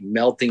I'm like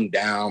melting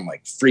down,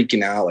 like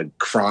freaking out, like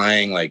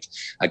crying, like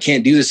I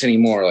can't do this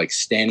anymore, like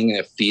standing in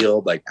a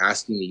field, like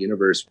asking the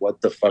universe,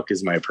 what the fuck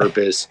is my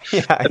purpose?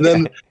 And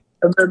then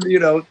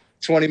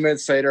 20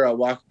 minutes later, I'll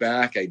walk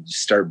back, I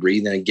just start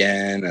breathing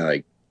again, and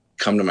like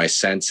come to my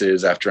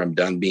senses after I'm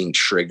done being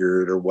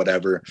triggered or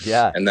whatever.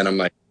 Yeah. And then I'm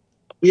like,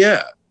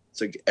 yeah,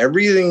 it's like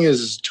everything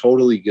is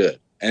totally good.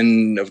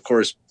 And of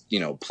course,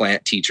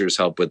 plant teachers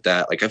help with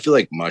that. Like I feel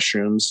like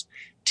mushrooms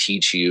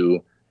teach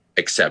you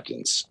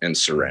acceptance and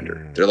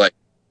surrender. They're like,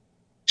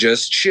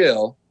 just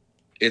chill,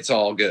 it's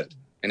all good.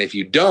 And if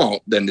you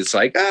don't, then it's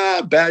like,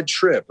 bad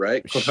trip,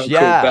 right?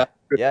 Yeah.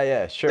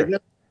 Yeah, sure.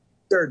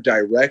 They're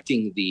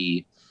directing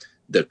the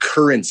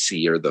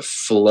currency or the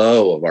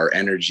flow of our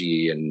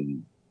energy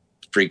and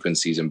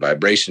frequencies and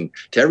vibration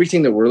to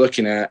everything that we're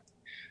looking at,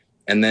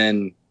 and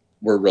then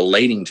we're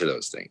relating to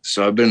those things.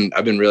 So I've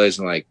been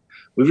realizing, like,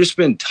 we've just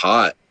been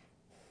taught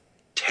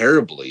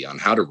terribly on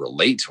how to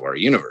relate to our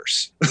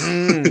universe.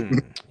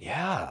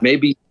 Yeah.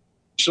 Maybe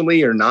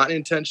intentionally or not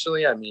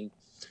intentionally. I mean,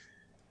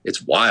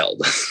 it's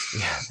wild.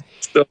 Yeah.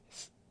 So,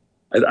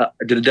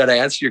 did I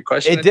answer your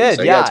question? It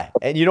did, yeah.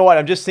 And you know what?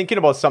 I'm just thinking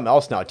about something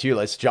else now too.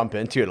 Let's jump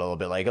into it a little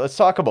bit. Like, let's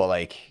talk about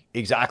like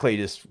exactly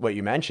just what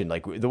you mentioned,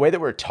 like the way that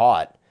we're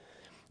taught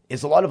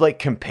is a lot of like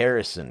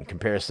comparison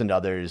to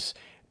others,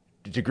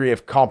 degree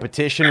of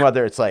competition,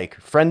 whether it's like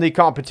friendly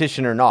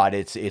competition or not.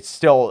 It's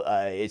still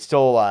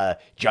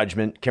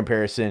judgment,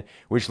 comparison,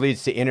 which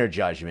leads to inner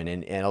judgment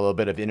and a little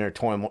bit of inner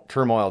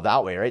turmoil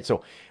that way, right?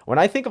 So when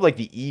I think of like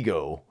the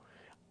ego,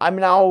 I'm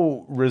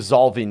now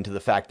resolving to the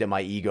fact that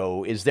my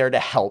ego is there to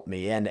help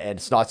me, and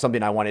it's not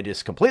something I want to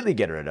just completely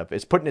get rid of.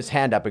 It's putting its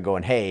hand up and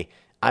going, hey,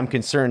 I'm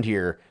concerned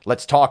here.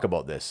 Let's talk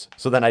about this.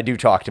 So then I do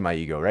talk to my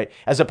ego, right?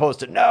 As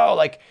opposed to, no,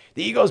 like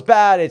the ego's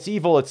bad. It's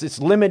evil. It's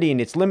limiting.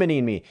 It's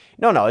limiting me.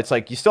 No. It's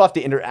like you still have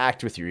to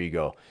interact with your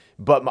ego.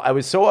 But I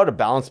was so out of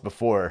balance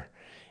before.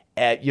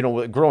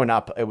 Growing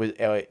up, it was,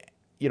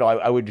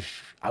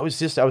 I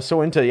was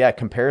so into,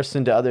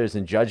 comparison to others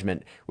and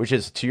judgment, which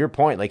is, to your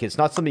point, like it's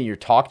not something you're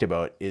talked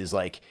about, is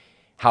like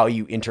how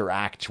you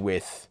interact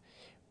with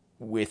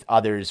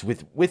others,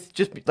 with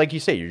just like you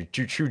say, your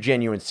true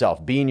genuine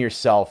self, being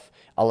yourself,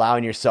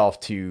 allowing yourself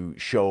to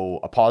show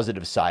a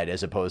positive side,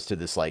 as opposed to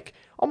this like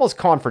almost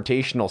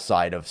confrontational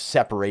side of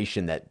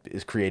separation that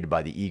is created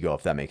by the ego,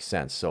 if that makes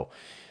sense. So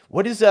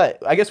what is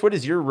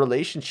your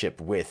relationship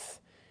with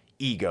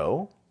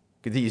ego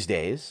these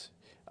days,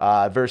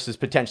 versus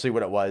potentially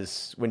what it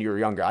was when you were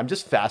younger? I'm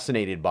just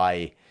fascinated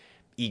by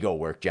ego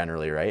work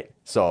generally, right?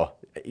 So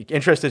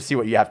interested to see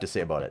what you have to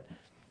say about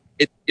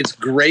it. It's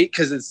great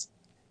because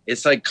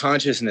it's like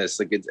consciousness.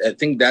 Like I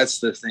think that's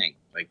the thing.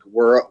 Like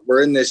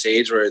we're in this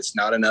age where it's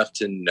not enough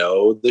to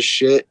know the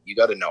shit. You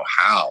got to know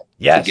how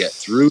to get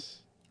through,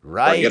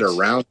 right? Or get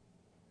around,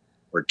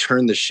 or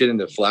turn the shit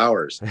into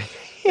flowers.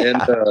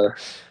 And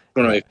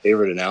one of my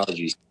favorite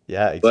analogies.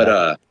 Yeah, exactly.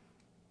 But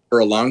for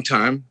a long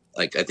time,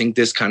 like I think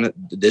this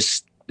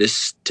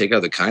take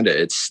out the kind of,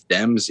 it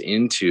stems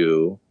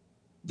into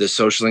the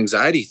social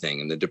anxiety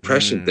thing and the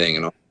depression thing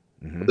and all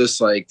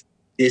this like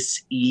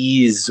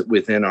dis-ease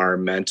within our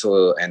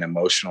mental and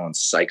emotional and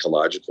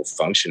psychological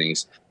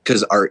functionings,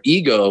 because our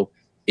ego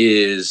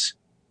is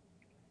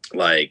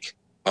like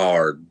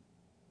our,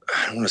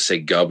 I don't want to say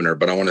governor,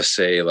 but I want to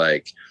say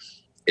like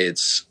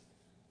it's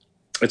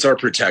our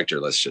protector.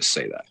 Let's just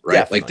say that, right?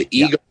 Definitely. Like the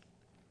ego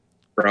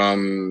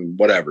from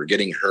whatever,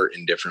 getting hurt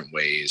in different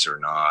ways or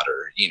not,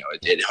 or,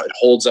 it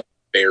holds up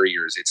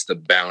barriers. It's the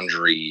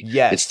boundary.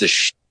 Yes.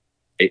 It's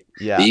the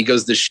Yeah. The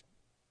ego's the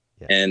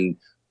yeah. And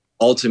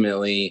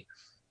ultimately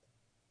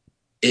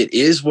it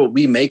is what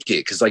we make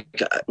it. Cause like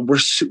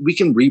we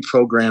can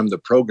reprogram the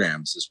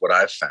programs, is what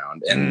I've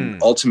found.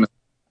 And ultimately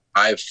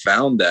I've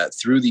found that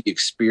through the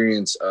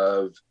experience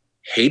of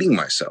hating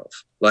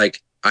myself.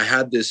 Like I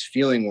had this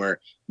feeling where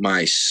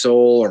my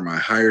soul or my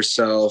higher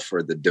self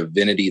or the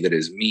divinity that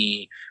is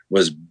me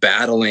was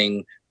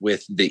battling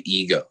with the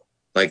ego.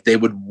 Like they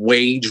would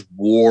wage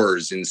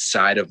wars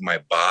inside of my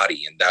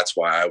body. And that's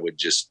why I would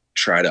just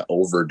try to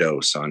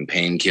overdose on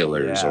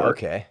painkillers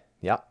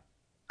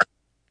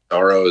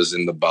sorrows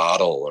in the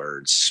bottle,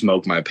 or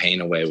smoke my pain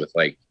away with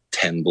like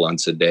 10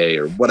 blunts a day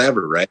or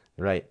whatever. Right.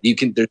 Right.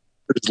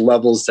 There's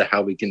levels to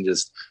how we can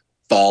just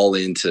fall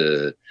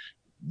into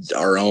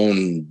our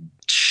own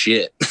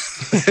shit.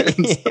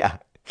 Yeah.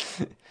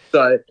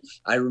 So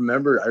I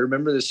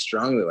remember this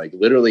strongly, like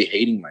literally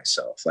hating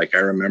myself. Like I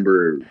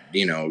remember,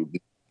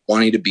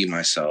 wanting to be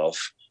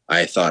myself.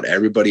 I thought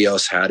everybody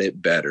else had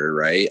it better.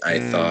 Right. I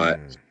thought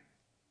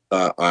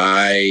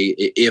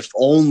if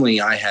only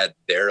I had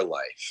their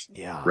life.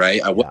 Yeah.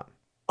 Right. I would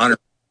honor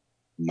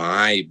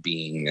my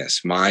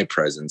beingness, my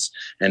presence.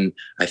 And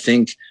I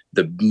think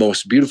the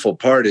most beautiful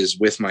part is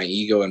with my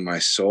ego and my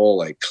soul,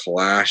 like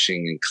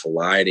clashing and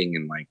colliding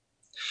and like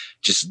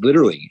just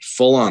literally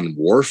full on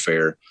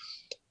warfare.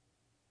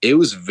 It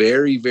was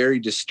very, very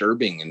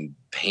disturbing and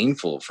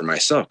painful for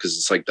myself, because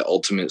it's like the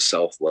ultimate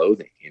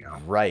self-loathing,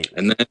 Right.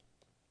 And then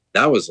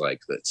that was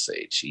like, let's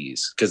say,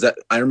 geez, because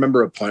I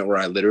remember a point where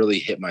I literally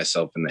hit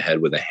myself in the head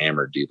with a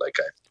hammer, dude. Like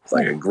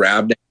I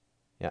grabbed it,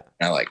 and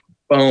I like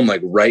boom,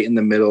 like right in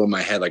the middle of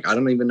my head. Like I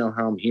don't even know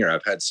how I'm here.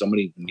 I've had so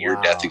many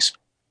near-death experiences,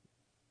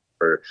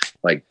 or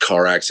like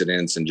car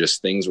accidents and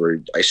just things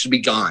where I should be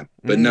gone,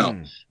 but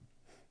no.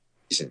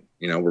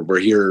 We're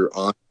here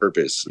on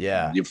purpose.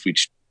 Yeah. If we,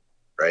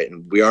 right.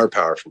 And we are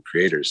powerful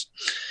creators.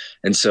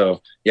 And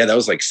so, that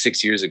was like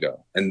 6 years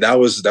ago. And that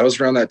was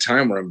around that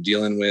time where I'm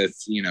dealing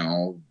with,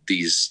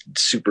 these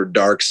super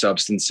dark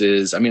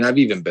substances. I mean, I've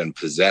even been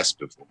possessed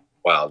before.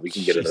 Wow. We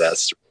can get into that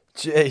story.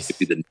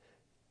 Jeez.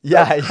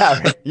 Yeah.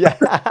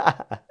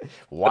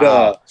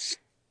 Wow. But,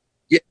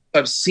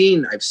 I've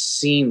seen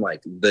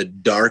like the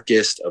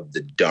darkest of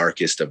the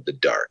darkest of the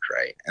dark.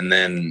 Right. And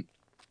then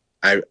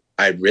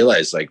I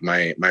realized like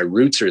my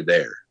roots are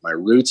there. My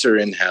roots are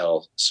in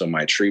hell. So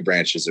my tree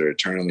branches are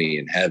eternally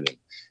in heaven.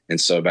 And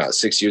so about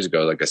 6 years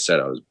ago, like I said,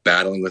 I was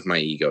battling with my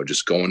ego,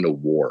 just going to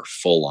war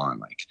full on,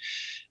 like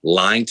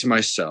lying to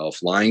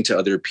myself, lying to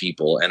other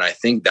people. And I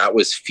think that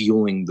was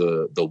fueling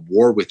the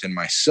war within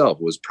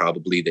myself, was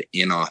probably the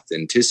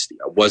inauthenticity.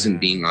 I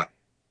wasn't being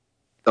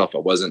myself. I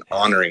wasn't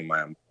honoring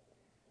I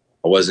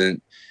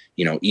wasn't,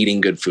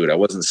 eating good food. I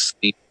wasn't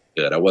sleeping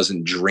good. I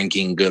wasn't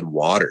drinking good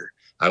water.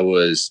 I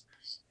was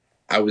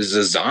I was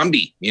a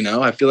zombie, you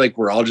know. I feel like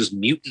we're all just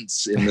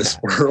mutants in this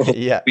world.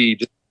 Yeah. We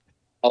just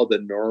all the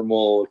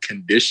normal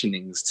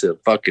conditionings to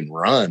fucking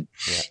run.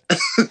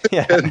 Yeah.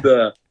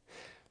 Yeah.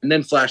 And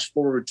then flash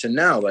forward to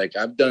now, like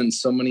I've done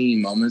so many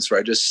moments where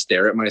I just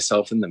stare at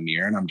myself in the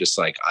mirror and I'm just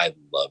like, I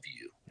love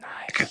you.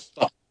 Nice.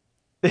 Like,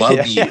 I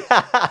love you.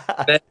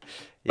 But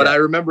Yeah. I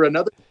remember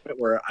another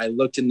moment where I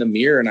looked in the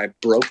mirror and I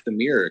broke the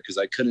mirror because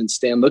I couldn't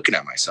stand looking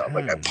at myself.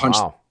 Like I punched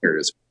Wow. the mirror.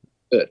 It's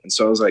good. And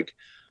so I was like,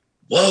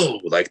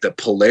 whoa, like the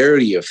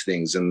polarity of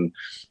things. And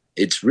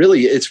it's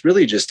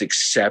really just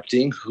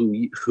accepting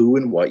who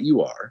and what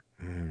you are.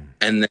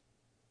 And then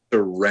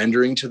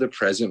surrendering to the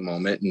present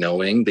moment,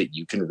 knowing that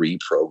you can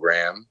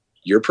reprogram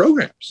your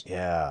programs.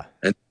 Yeah.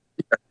 And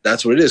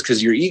that's what it is.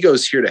 Cause your ego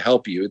is here to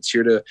help you. It's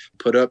here to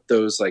put up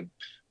those like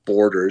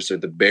borders or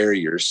the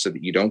barriers so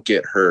that you don't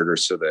get hurt or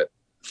so that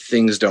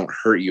things don't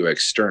hurt you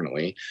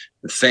externally.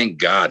 And thank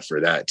God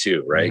for that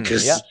too. Right.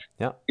 Cause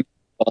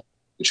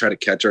we try to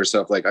catch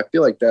ourselves. Like, I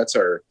feel like it's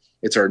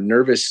our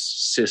nervous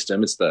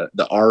system. It's the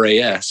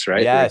RAS,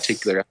 right? Yes. The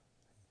reticular.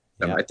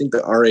 I think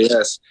the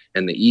RAS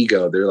and the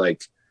ego,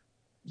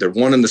 they're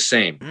one and the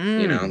same,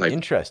 you know, like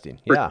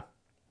interesting. Yeah.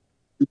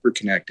 super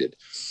connected.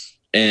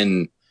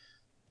 And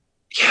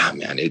yeah,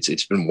 man,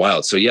 it's been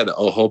wild. So yeah, the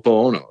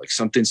Ho'oponopono, like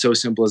something so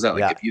simple as that.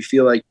 Like if you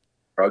feel like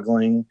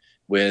struggling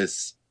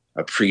with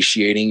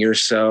appreciating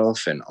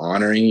yourself and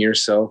honoring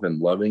yourself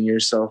and loving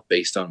yourself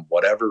based on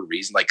whatever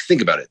reason, like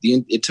think about it.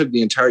 It took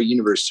the entire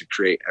universe to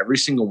create every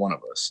single one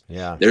of us.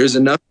 Yeah. There's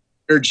enough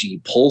energy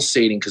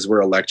pulsating because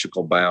we're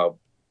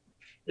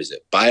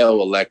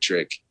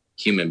bioelectric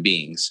human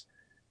beings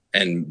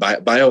and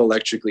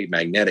bioelectrically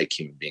magnetic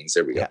human beings.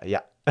 There we go. Yeah.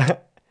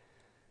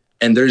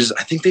 And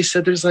I think they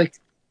said there's like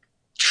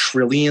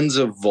trillions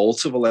of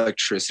volts of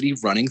electricity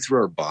running through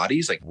our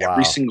bodies, like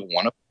every single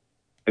one of them.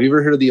 Have you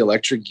ever heard of the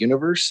electric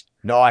universe?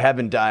 No, I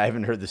haven't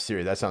heard this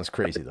theory. That sounds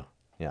crazy though.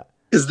 Yeah.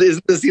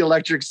 Isn't this the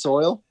electric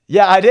soil?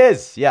 Yeah, it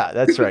is. Yeah,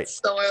 that's right.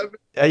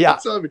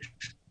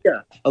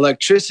 Yeah.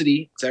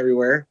 Electricity, it's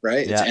everywhere,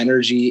 right? Yeah. It's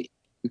energy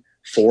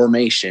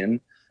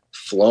formation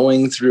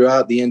flowing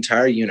throughout the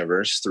entire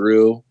universe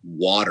through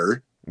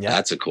water. Yeah.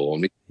 That's a cool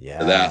one.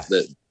 Yeah.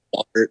 That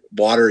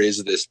water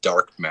is this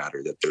dark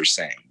matter that they're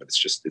saying, but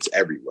it's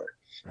everywhere.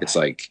 Right. It's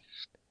like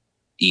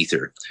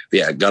ether.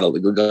 Yeah, got a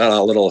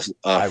little.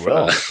 I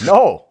will.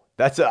 No,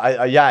 that's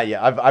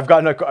I've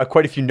gotten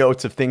quite a few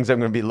notes of things I'm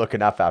going to be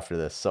looking up after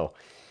this. So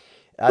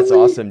that's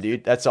awesome,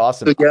 dude. That's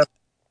awesome. So,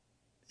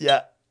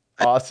 yeah,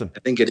 awesome. I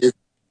think it is.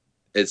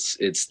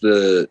 It's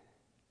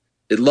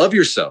love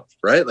yourself,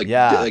 right? Like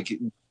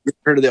you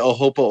heard of the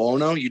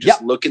Ho'oponopono? You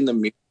just look in the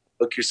mirror,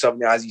 look yourself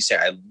in the eyes. You say,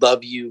 "I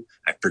love you.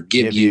 I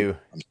forgive you."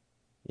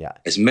 Yeah,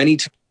 as many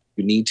times as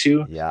you need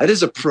to. Yeah, that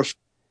is a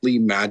profoundly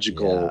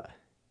magical. Yeah.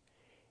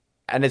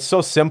 And it's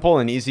so simple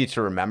and easy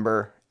to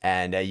remember,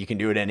 and you can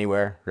do it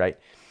anywhere, right?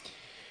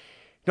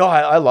 No,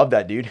 I love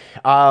that, dude.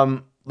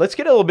 Let's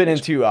get a little bit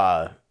into,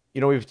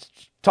 we've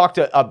talked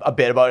a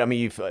bit about, I mean,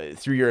 you've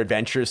through your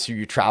adventures, through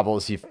your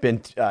travels, you've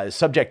been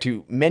subject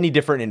to many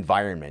different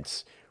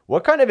environments.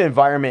 What kind of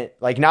environment,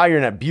 like now you're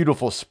in a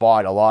beautiful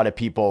spot. A lot of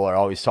people are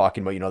always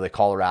talking about, the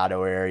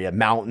Colorado area,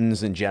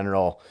 mountains in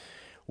general.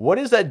 What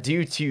does that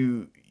do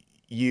to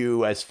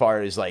you as far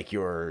as like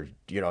your,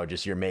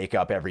 just your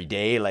makeup every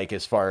day, like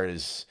as far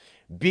as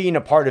being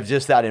a part of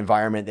just that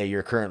environment that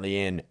you're currently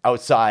in,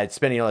 outside,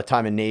 spending all the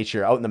time in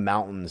nature, out in the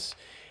mountains?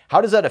 How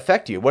does that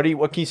affect you? What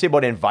can you say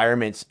about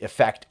environment's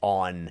effect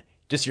on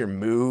just your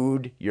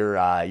mood, your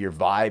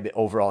vibe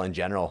overall in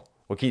general?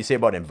 What can you say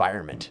about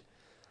environment?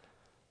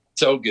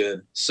 So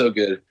good.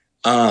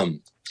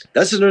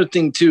 That's another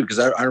thing too, because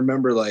I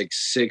remember like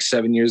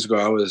 6-7 years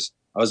ago,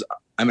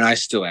 I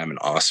still am an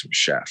awesome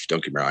chef.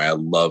 Don't get me wrong. I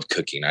love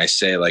cooking. I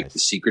say like the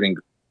secret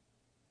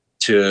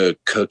to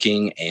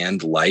cooking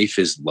and life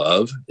is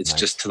love. It's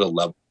just to the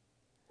level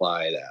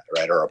apply that,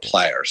 right? Or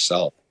apply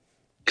ourselves.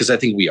 Because I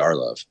think we are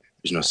love.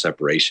 There's no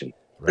separation.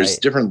 Right. There's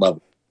different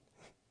levels.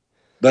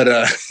 But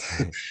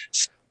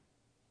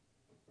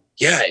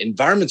yeah,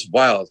 environment's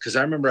wild. Because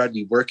I remember I'd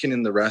be working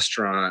in the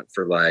restaurant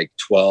for like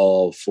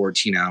 12,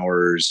 14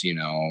 hours,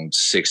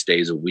 6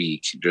 days a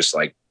week, just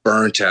like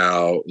burnt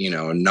out,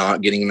 not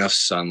getting enough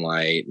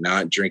sunlight,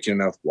 not drinking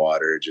enough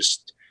water,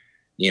 just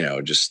in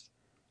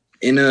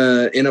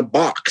a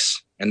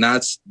box. And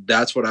that's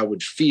what I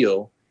would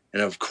feel.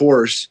 And of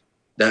course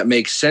that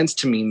makes sense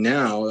to me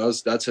now.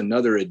 That's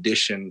another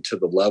addition to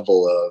the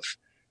level of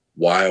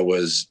why I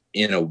was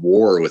in a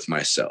war with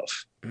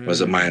myself. Was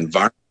that my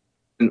environment?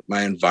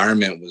 My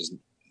environment was,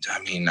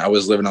 I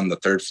was living on the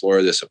 3rd floor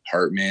of this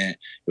apartment.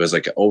 It was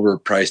like an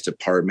overpriced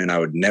apartment. I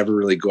would never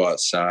really go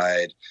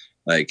outside.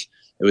 Like,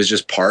 it was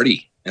just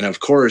party. And of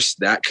course,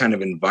 that kind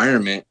of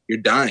environment, you're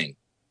dying.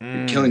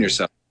 You're killing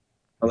yourself.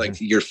 Like,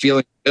 you're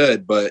feeling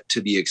good, but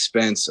to the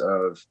expense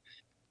of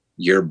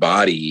your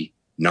body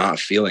not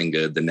feeling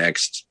good the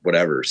next,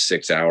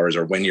 6 hours,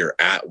 or when you're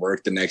at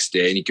work the next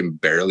day and you can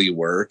barely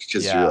work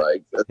because you're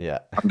like,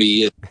 I'm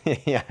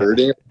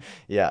hurting.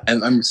 Yeah.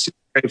 And I'm super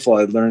grateful.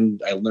 I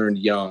learned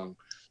young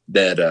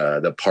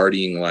the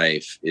partying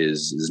life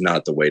is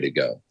not the way to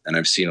go. And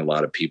I've seen a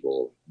lot of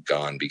people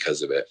gone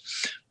because of it.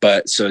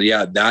 But so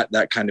yeah,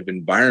 that kind of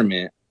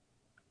environment,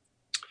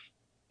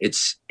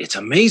 it's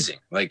amazing.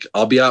 Like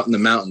I'll be out in the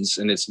mountains,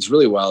 and it's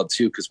really wild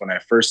too, because when I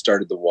first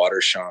started the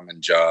water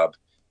shaman job,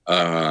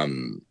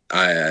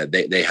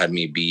 they had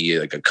me be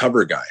like a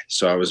cover guy.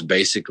 So I was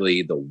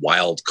basically the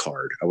wild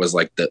card. I was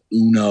like the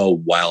Uno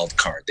wild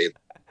card. They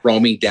throw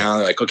me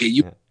down, like, okay,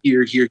 you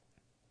here.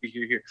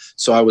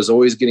 So I was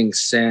always getting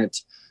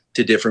sent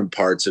to different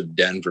parts of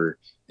Denver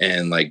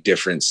and like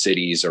different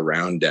cities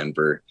around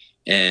Denver.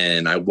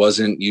 And I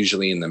wasn't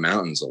usually in the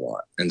mountains a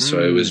lot. And so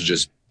it was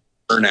just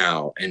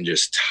burnout and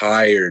just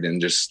tired,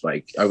 and just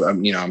like,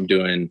 I'm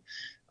doing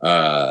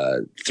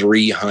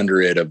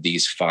 300 of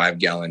these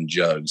 5-gallon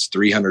jugs,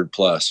 300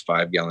 plus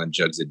 5-gallon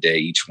jugs a day.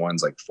 Each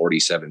one's like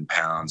 47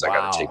 pounds. Wow. I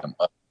got to take them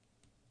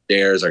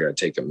upstairs. I got to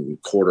take them a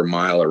quarter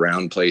mile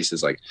around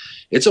places. Like,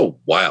 it's a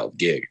wild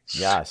gig.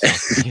 Yeah.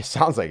 It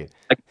sounds like it.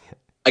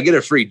 I get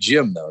a free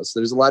gym though. So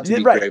there's a lot to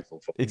be grateful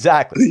for.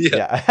 Exactly.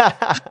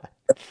 Yeah.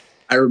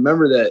 I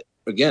remember that,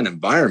 again,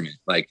 environment,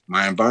 like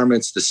my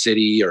environment's the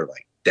city or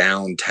like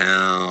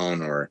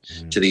downtown or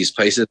to these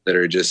places that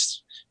are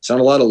just, it's not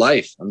a lot of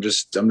life. I'm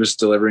just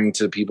delivering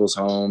to people's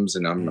homes,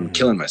 and I'm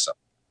killing myself.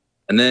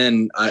 And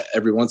then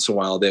every once in a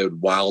while they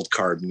would wild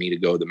card me to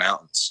go to the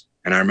mountains.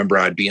 And I remember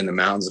I'd be in the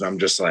mountains and I'm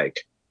just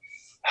like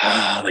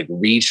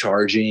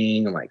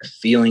recharging and like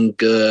feeling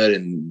good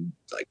and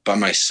like by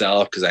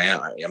myself. Cause I'm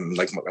kind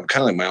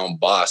of like my own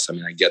boss. I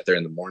mean, I get there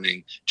in the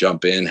morning,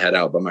 jump in, head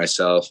out by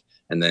myself,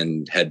 and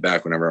then head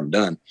back whenever I'm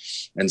done.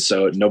 And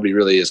so nobody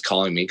really is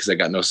calling me because I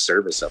got no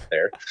service up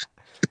there.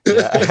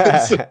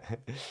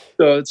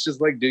 So it's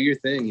just like, do your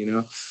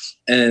thing,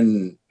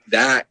 and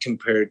that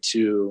compared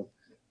to,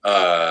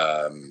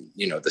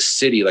 the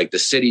city,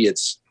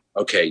 it's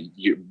okay.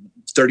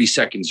 30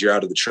 seconds, you're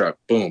out of the truck.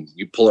 Boom.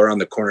 You pull around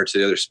the corner to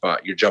the other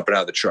spot. You're jumping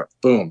out of the truck.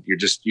 Boom. You're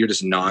just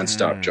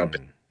nonstop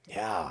jumping.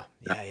 Yeah.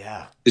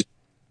 It's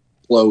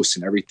close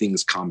and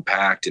everything's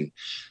compact. And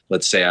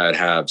let's say I'd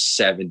have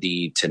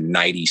 70 to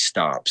 90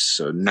 stops.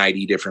 So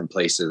 90 different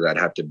places I'd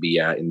have to be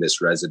at in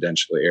this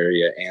residential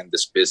area and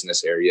this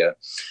business area.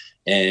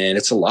 And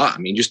it's a lot. I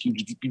mean, you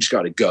just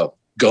got to go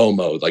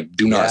mode. Like,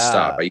 do not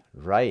stop.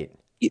 Right.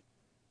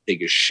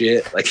 Take a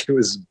shit. Like, it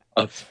was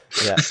up.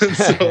 Yeah.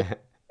 So,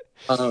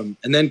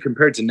 and then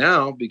compared to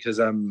now, because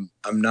I'm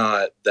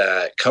not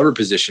that cover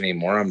position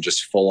anymore, I'm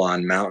just full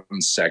on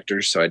mountain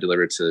sector. So I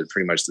deliver to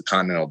pretty much the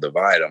Continental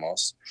Divide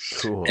almost.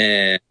 Cool.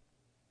 And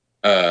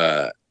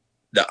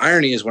the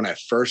irony is, when I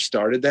first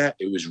started that,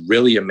 it was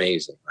really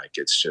amazing. Like,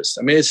 it's just,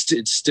 I mean,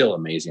 it's still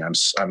amazing.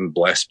 I'm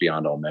blessed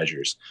beyond all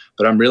measures,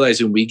 but I'm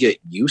realizing we get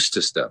used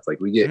to stuff. Like,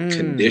 we get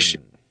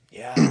conditioned.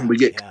 Yeah. We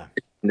get conditioned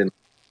and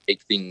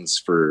take things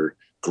for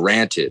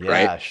granted.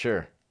 Right. Yeah,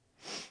 sure.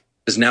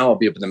 Because now I'll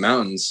be up in the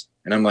mountains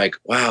and I'm like,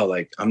 wow,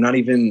 like I'm not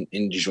even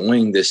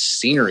enjoying this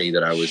scenery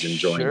that I was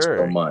enjoying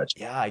so much.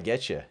 Yeah, I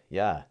get you.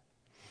 Yeah.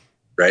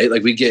 Right.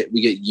 Like we get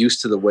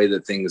used to the way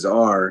that things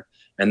are.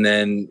 And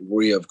then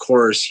we, of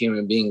course,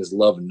 human beings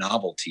love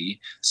novelty.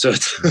 So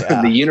it's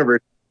the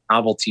universe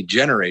novelty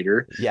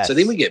generator. Yes. So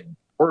then we get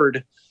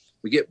bored.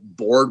 We get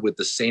bored with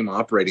the same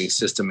operating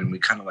system. And we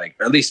kind of like,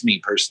 or at least me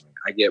personally,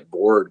 I get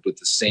bored with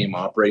the same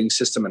operating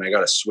system and I got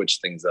to switch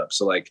things up.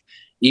 So like,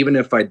 even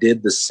if I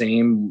did the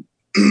same,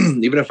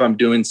 even if I'm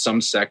doing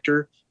some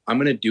sector, I'm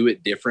going to do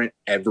it different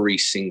every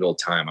single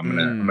time. I'm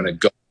going to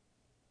go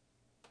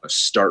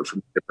start from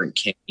a different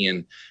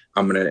canyon.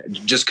 I'm going to,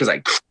 just cause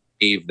I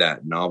crave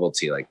that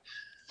novelty. Like,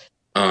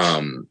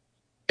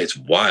 it's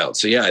wild.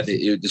 So yeah,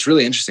 it's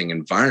really interesting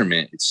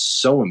environment. It's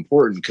so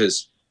important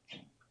because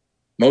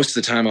most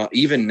of the time,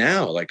 even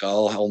now, like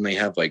I'll only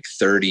have like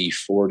 30,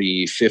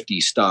 40,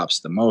 50 stops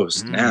the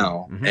most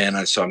now.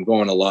 And so I'm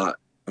going a lot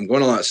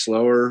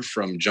slower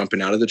from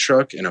jumping out of the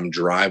truck, and I'm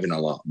driving a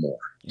lot more.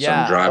 Yeah, so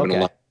I'm driving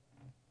a lot.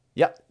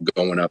 Yep.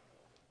 Going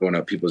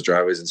up people's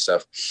driveways and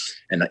stuff,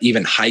 and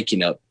even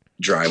hiking up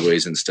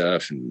driveways and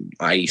stuff, and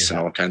ice and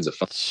all kinds of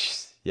fun.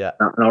 Yeah.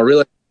 And I'll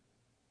realize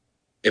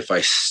if I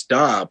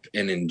stop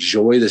and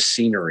enjoy the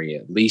scenery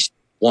at least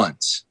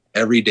once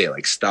every day,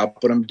 like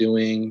stop what I'm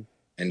doing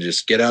and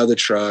just get out of the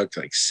truck,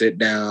 like sit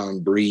down,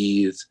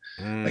 breathe,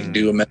 like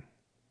do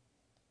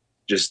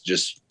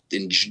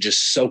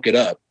just soak it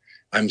up.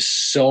 I'm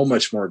so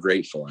much more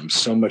grateful. I'm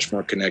so much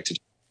more connected.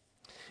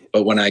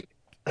 But when I get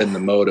in the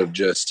mode of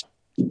just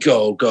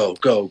go,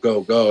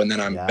 and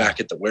then I'm back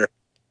at the warehouse,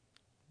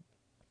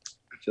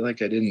 I feel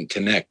like I didn't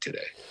connect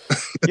today.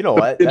 You know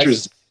what?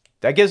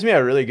 That gives me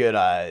a really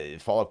good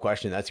follow-up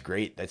question. That's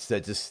great.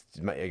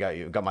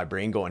 I got my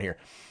brain going here.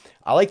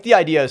 I like the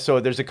idea. So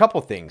there's a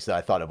couple things that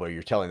I thought of while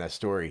you're telling that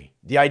story.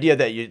 The idea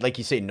that you, like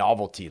you say,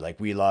 novelty, like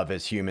we love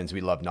as humans, we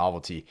love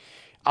novelty.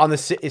 On the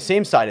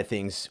same side of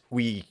things,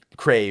 we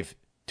crave,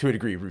 to a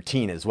degree,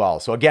 routine as well.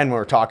 So again, when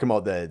we're talking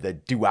about the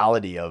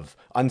duality of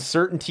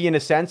uncertainty in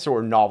a sense,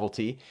 or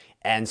novelty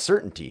and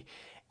certainty.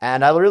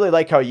 And I really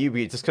like how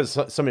just because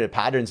some of the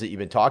patterns that you've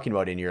been talking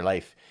about in your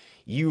life,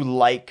 you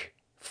like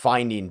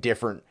finding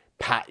different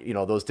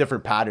those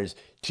different patterns,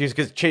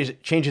 because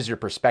it changes your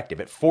perspective.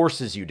 It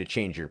forces you to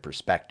change your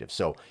perspective.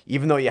 So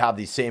even though you have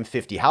these same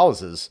 50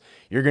 houses,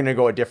 you're going to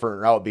go a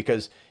different route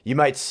because you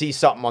might see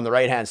something on the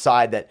right-hand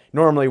side that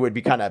normally would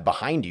be kind of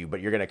behind you,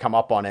 but you're going to come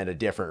up on it a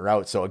different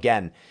route. So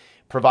again,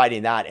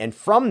 providing that. And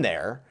from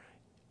there,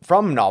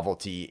 from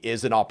novelty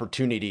is an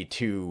opportunity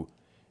to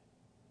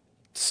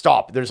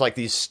stop. There's like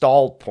these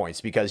stall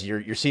points because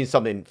you're seeing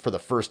something for the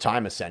first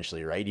time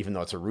essentially, right? Even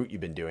though it's a route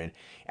you've been doing.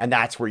 And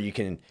that's where you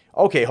can,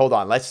 okay, hold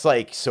on, let's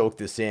like soak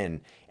this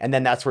in. And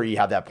then that's where you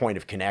have that point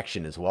of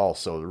connection as well.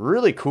 So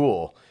really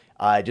cool.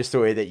 Just the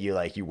way that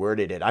you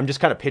worded it. I'm just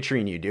kind of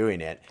picturing you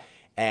doing it.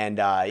 And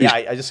I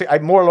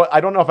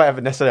don't know if I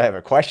necessarily have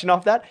a question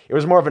off that. It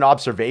was more of an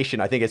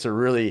observation. I think it's a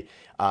really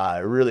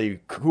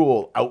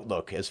cool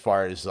outlook as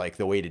far as like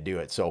the way to do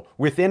it. So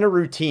within a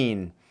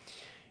routine,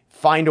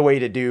 find a way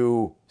to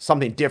do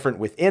something different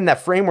within that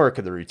framework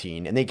of the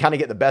routine. And they kind of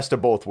get the best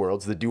of both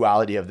worlds, the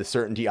duality of the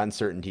certainty,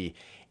 uncertainty.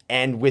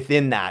 And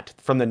within that,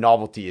 from the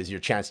novelty is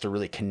your chance to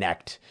really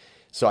connect.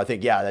 So I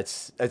think, yeah,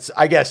 that's,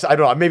 I guess, I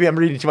don't know, maybe I'm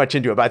reading too much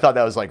into it, but I thought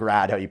that was like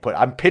rad how you put it.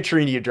 I'm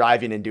picturing you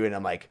driving and doing it.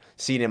 I'm like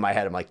seeing it in my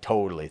head. I'm like,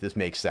 totally. This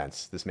makes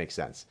sense.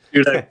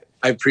 Dude,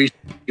 I appreciate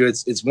you.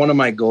 It's one of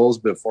my goals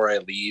before I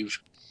leave.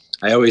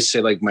 I always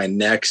say like my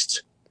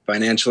next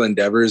financial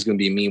endeavor is going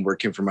to be me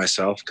working for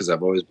myself because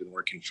I've always been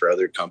working for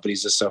other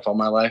companies and stuff all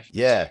my life.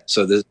 Yeah.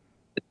 So this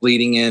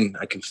leading in,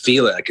 I can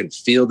feel it. I can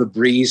feel the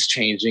breeze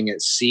changing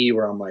at sea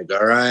where I'm like,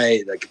 all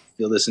right, I can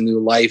feel this new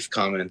life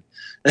coming.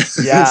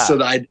 Yeah. So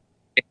the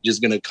is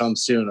going to come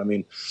soon. I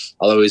mean,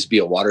 I'll always be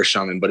a water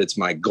shaman, but it's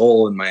my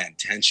goal and my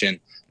intention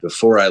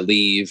before I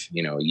leave,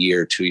 a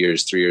year, 2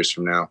 years, 3 years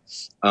from now,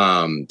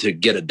 to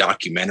get a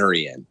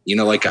documentary in,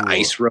 like an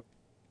ice road.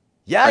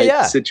 Yeah.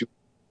 Yeah.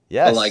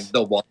 Yes. Like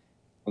the water.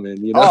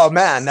 Oh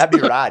man,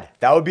 that'd be rad.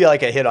 That would be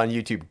like a hit on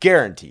YouTube.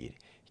 Guaranteed.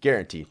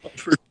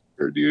 For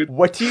sure, dude.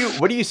 What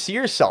do you see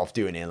yourself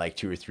doing in like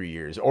 2 or 3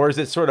 years? Or is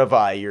it sort of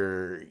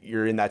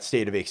you're in that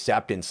state of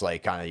acceptance,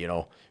 like kind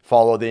of,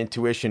 follow the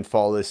intuition,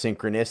 follow the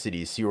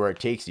synchronicities, see where it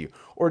takes you?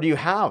 Or do you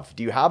have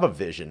a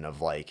vision of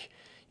like,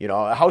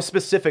 how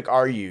specific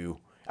are you?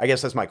 I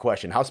guess that's my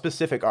question. How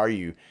specific are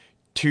you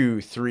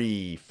 2,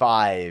 3,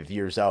 5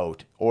 years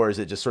out? Or is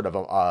it just sort of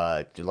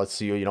let's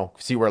see,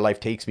 see where life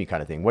takes me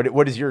kind of thing?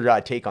 What is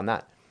your take on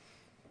that?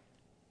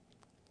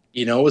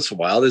 What's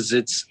wild is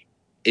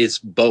it's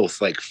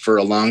both. Like for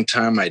a long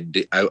time, I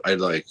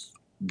like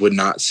would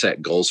not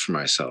set goals for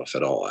myself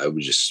at all. I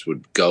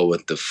would go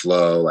with the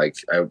flow. Like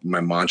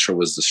my mantra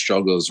was the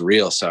struggle is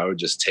real. So I would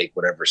just take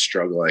whatever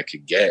struggle I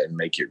could get and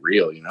make it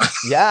real,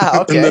 Yeah.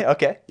 Okay.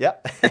 Okay. Yeah.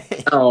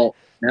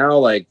 now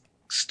like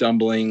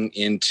stumbling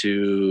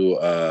into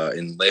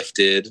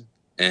Enlifted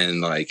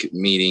and like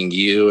meeting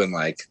you and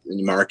like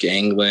Mark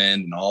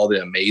England and all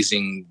the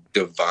amazing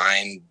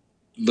divine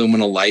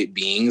luminal light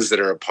beings that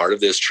are a part of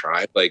this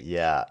tribe. Like,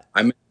 yeah,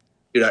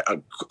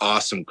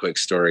 awesome quick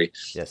story.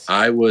 Yes.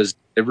 I was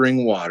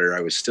delivering water.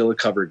 I was still a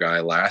cover guy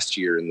last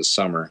year in the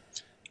summer,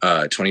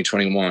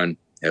 2021.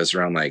 It was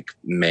around like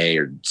May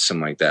or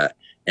something like that.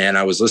 And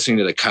I was listening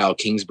to the Kyle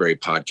Kingsbury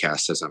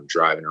podcast as I'm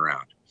driving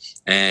around,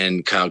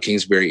 and Kyle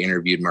Kingsbury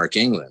interviewed Mark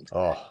England.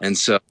 Oh, and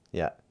so,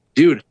 yeah,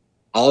 dude,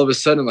 all of a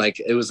sudden, like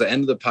it was the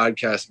end of the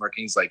podcast. Mark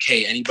England's like,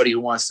 hey, anybody who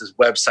wants this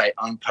website,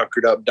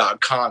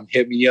 unpuckeredup.com,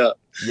 hit me up.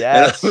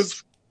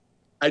 Yes.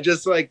 I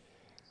just like,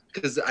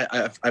 because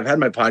I've had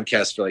my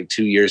podcast for like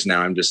 2 years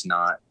now. I'm just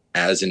not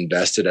as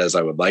invested as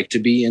I would like to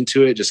be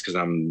into it, just because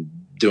I'm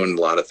doing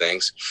a lot of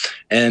things.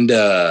 And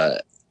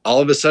all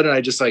of a sudden,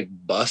 I just like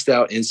bust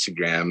out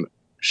Instagram,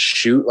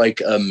 shoot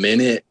like a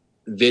minute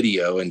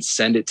video, and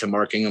send it to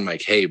Mark England. I'm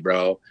like, hey,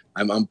 bro,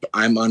 I'm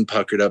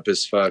unpuckered up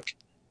as fuck.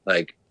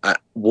 Like,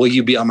 will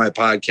you be on my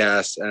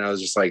podcast? And I was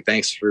just like,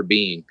 thanks for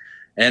being.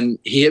 And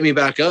he hit me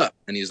back up,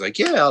 and he's like,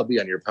 yeah, I'll be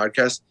on your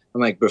podcast. I'm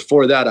like,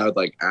 before that, I would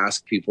like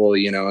ask people,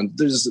 and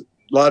there's a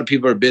lot of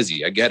people are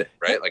busy. I get it.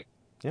 Right. Like,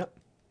 yeah,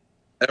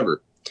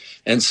 ever.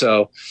 And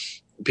so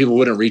people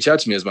wouldn't reach out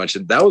to me as much.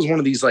 And that was one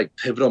of these like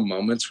pivotal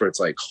moments where it's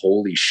like,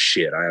 holy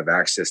shit, I have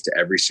access to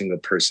every single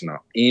person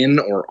in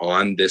or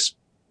on this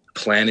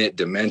planet,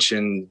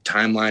 dimension,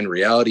 timeline,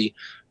 reality,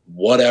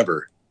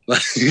 whatever.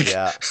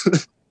 Yeah.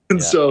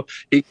 And so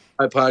he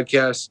my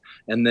podcast,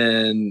 and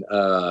then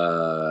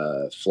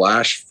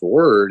flash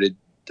forward,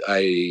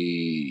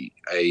 I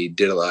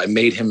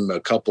made him a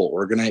couple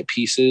Organite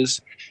pieces,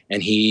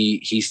 and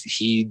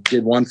he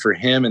did one for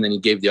him, and then he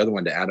gave the other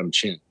one to Adam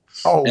Chin.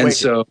 Oh, and wait.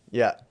 So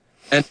yeah,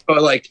 and so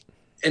like,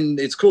 and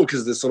it's cool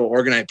because this little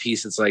Organite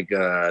piece, it's like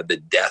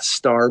the Death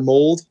Star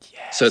mold.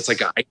 Yes. So it's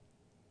like a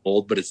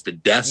mold, but it's the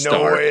Death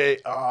Star. No way!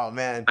 Oh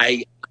man,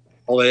 I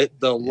call it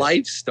the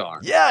Life Star.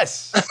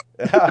 Yes.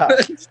 Oh,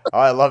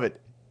 I love it.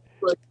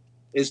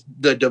 Is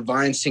the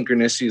divine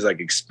synchronicities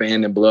like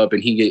expand and blow up,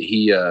 and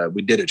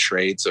we did a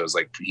trade, so it was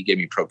like he gave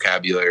me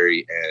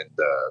Procabulary and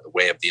the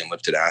Way of the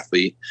Enlifted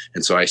Athlete,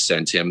 and so I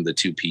sent him the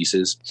 2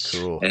 pieces.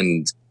 Cool.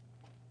 And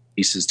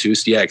pieces too.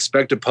 So yeah,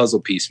 expect a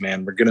puzzle piece,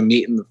 man. We're gonna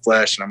meet in the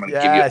flesh, and I'm gonna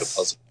give you the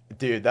puzzle.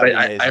 Dude, that'd be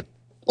amazing.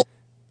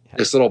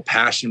 this little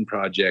passion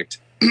project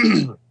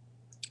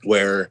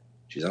where,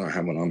 geez, I don't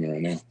have one on me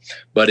right now,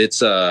 but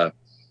it's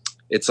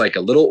like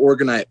a little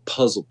organite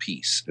puzzle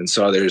piece. And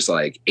so there's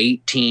like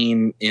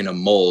 18 in a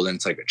mold, and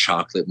it's like a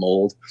chocolate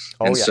mold.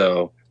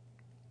 So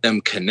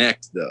them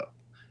connect though.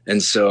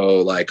 And so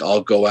like,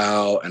 I'll go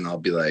out and I'll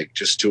be like,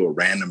 just to a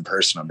random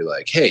person, I'll be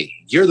like, hey,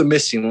 you're the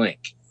missing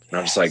link. And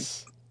I'm just like,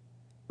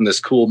 this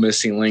cool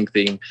missing link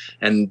thing.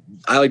 And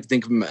I like to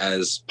think of them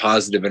as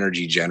positive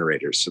energy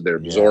generators. So they're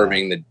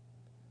absorbing the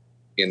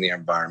in the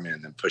environment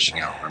and then pushing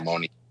out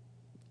harmony.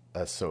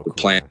 That's so cool.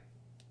 Plant,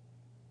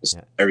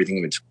 everything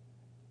in between.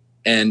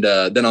 And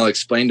then I'll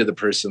explain to the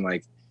person,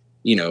 like,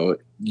 you know,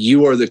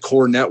 you are the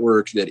core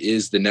network that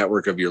is the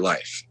network of your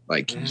life.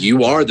 Like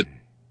you are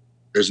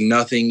there's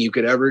nothing you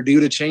could ever do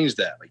to change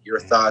that. Like your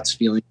thoughts,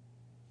 feelings,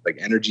 like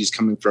energy is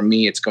coming from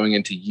me. It's going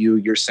into you.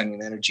 You're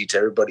sending energy to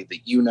everybody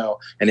that you know.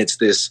 And it's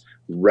this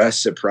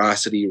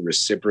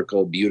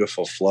reciprocal,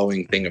 beautiful,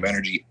 flowing thing of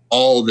energy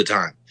all the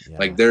time. Yeah.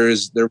 Like there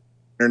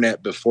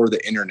internet before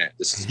the internet.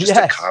 This is just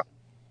a copy.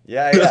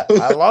 Yeah.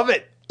 I love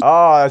it.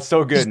 Oh, that's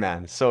so good,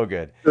 man. So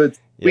good. So it's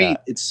sweet. Yeah.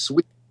 It's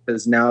sweet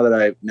because now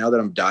that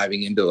I'm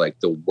diving into like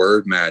the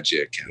word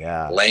magic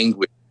and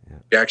language,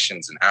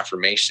 projections and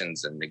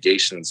affirmations and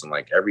negations and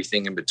like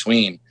everything in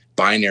between,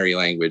 binary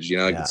language, you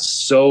know, like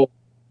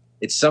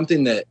it's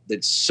something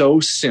that's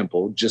so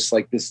simple, just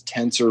like this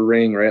tensor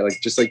ring, right?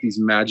 Like just like these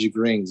magic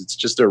rings. It's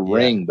just a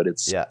ring, but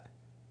it's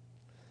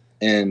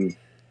and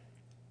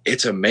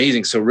it's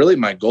amazing. So really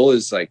my goal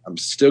is like, I'm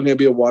still going to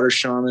be a water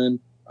shaman,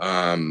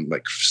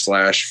 like /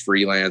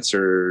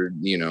 freelancer,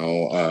 you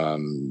know,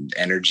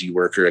 energy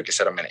worker. Like I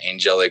said, I'm an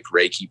angelic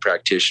Reiki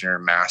practitioner,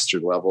 master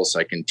level. So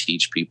I can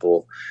teach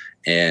people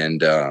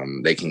and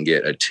they can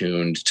get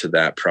attuned to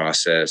that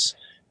process,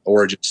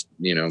 or just,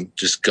 you know,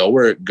 just go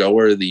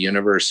where the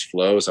universe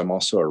flows. I'm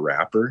also a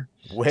rapper.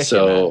 Wicked,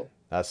 so man.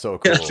 That's so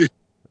cool.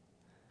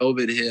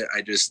 COVID hit.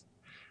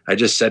 I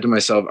just said to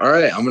myself, all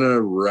right, I'm going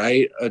to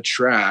write a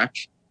track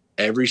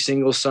every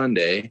single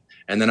Sunday,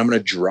 and then I'm going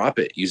to drop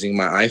it using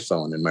my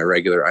iPhone and my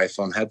regular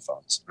iPhone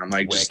headphones. I'm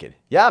like, wicked.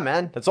 Yeah,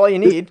 man. That's all you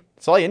need.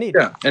 That's all you need.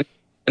 Yeah.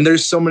 And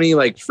there's so many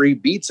like free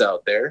beats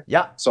out there.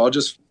 Yeah. So I'll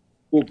just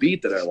cool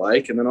beat that I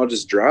like, and then I'll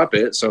just drop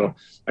it. So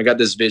I got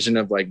this vision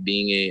of like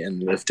being a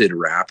enlifted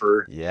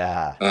rapper.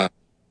 Yeah.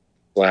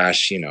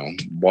 / you know,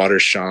 water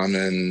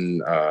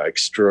shaman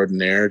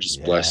extraordinaire,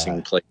 just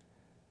blessing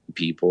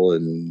people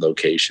and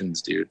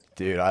locations, dude.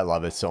 I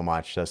love it so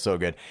much. That's so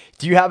good.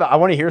 I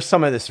want to hear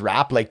some of this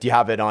rap. Like, do you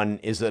have it on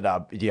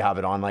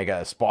like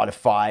a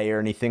Spotify or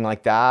anything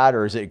like that?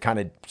 Or is it kind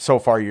of, so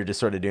far you're just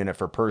sort of doing it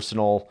for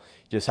personal,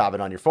 just have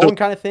it on your phone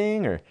kind of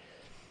thing? Or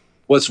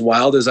what's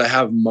wild is I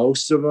have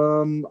most of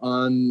them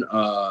on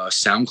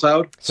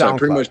SoundCloud. So I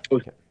pretty much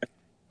post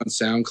on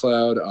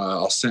SoundCloud.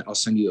 I'll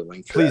send you a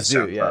link. Please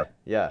do. SoundCloud.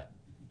 Yeah.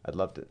 I'd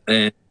love to.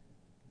 And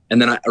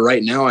then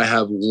right now I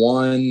have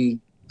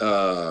one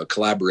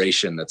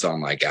collaboration that's on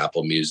like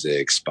Apple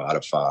Music,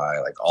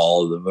 Spotify, like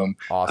all of them.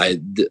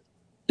 Awesome.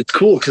 It's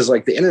cool because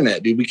like the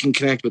internet, dude, we can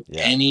connect with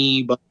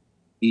anybody,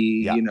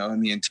 you know,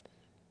 in the entire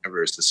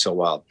universe. It's so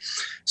wild.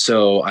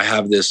 So I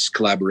have this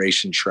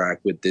collaboration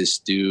track with this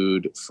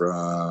dude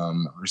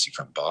from, where is he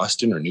from?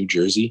 Boston or New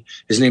Jersey?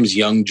 His name is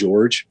Young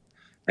George.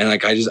 And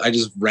like, I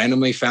just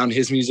randomly found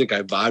his music.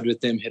 I vibed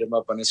with him, hit him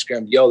up on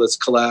Instagram. Yo, let's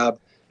collab.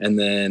 And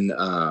then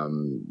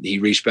he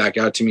reached back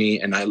out to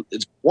me, and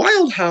it's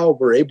wild how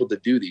we're able to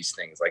do these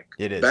things. Like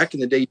back in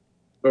the day,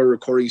 go to a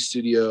recording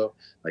studio,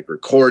 like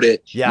record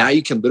it. Yeah. Now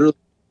you can literally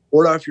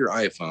record off your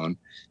iPhone,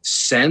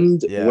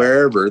 send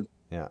wherever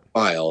the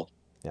file,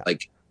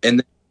 like, and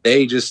then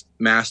they just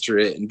master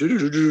it and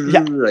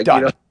like, done.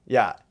 You know?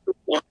 Yeah.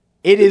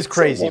 It is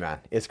crazy, man.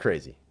 It's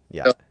crazy.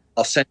 Yeah. So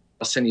I'll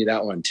send you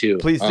that one too.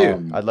 Please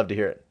do. I'd love to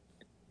hear it.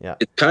 Yeah.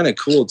 It's kind of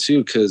cool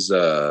too, because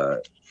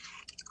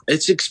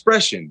it's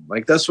expression.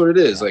 Like that's what it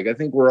is. Like I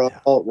think we're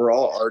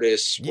all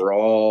artists. We're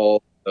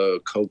all a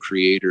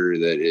co-creator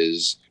that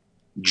is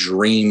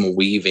dream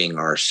weaving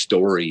our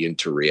story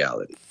into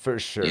reality. For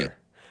sure. Yeah.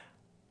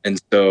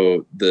 And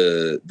so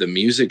the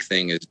music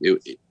thing is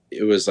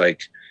it was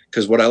like,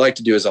 because what I like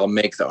to do is I'll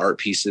make the art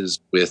pieces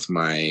with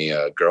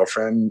my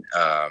girlfriend.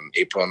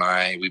 April and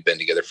I, we've been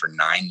together for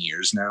 9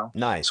 years now.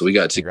 Nice. So we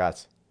got to.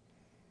 Congrats.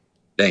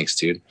 Thanks,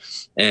 dude.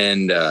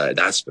 And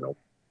that's been a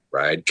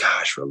ride.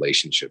 Gosh,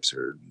 relationships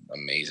are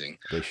amazing.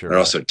 They sure They're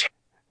are. Also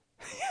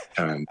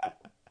yeah.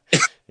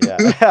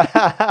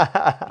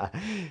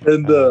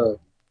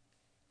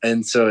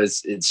 And so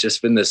it's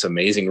just been this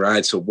amazing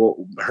ride.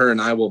 So her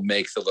and I will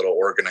make the little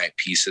organite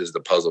pieces, the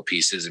puzzle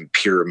pieces and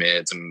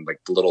pyramids and like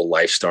the little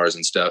life stars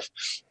and stuff.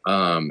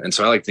 And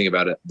so I like to think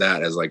about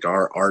that as like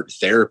our art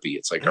therapy.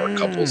 It's like our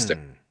couples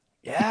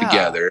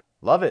together.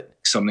 Love it.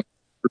 Something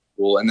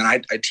cool. And then I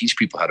teach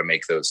people how to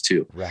make those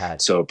too.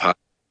 Rad. So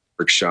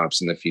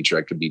workshops in the future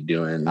I could be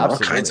doing.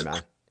 Absolutely, all kinds of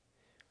man.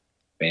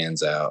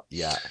 Bands out.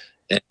 Yeah.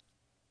 And,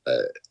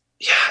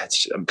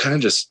 I'm kind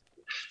of just,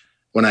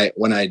 when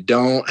I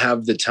don't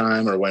have the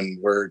time, or when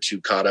we're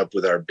too caught up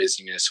with our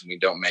busyness and we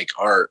don't make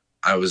art,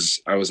 I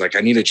was like,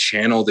 I need to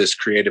channel this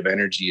creative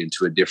energy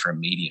into a different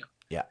medium.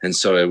 Yeah. And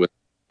so it was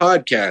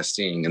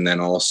podcasting, and then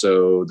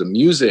also the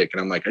music.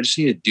 And I'm like, I just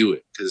need to do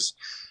it, because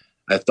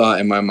I thought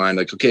in my mind,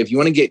 like, okay, if you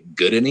want to get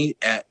good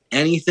at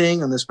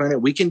anything on this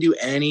planet, we can do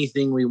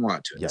anything we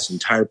want to. Yes. This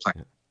entire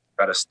planet,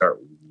 got to start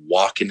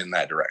walking in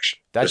that direction.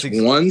 That's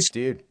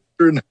dude.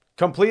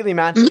 Completely,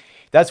 man.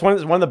 That's one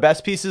of the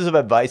best pieces of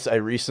advice I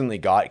recently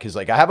got, because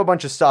like I have a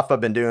bunch of stuff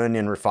I've been doing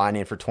and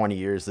refining for 20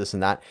 years, this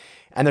and that,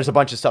 and there's a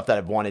bunch of stuff that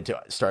I've wanted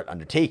to start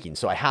undertaking.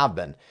 So I have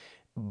been.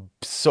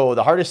 So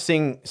the hardest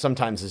thing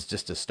sometimes is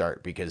just to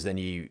start, because then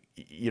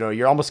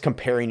you're almost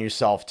comparing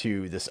yourself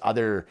to this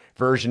other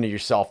version of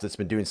yourself that's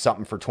been doing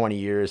something for 20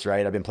 years,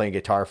 right? I've been playing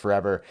guitar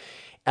forever,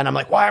 and I'm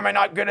like, why am I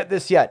not good at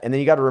this yet? And then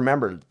you got to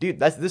remember, dude,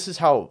 this is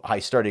how I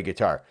started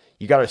guitar.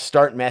 You got to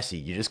start messy.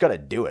 You just got to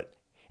do it.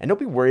 And don't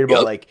be worried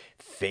about like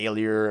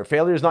failure.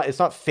 Failure is it's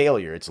not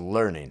failure. It's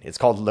learning. It's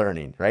called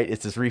learning, right?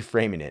 It's just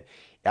reframing it.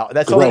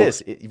 That's growth. All it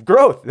is.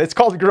 Growth. That's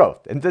called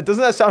growth. And doesn't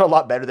that sound a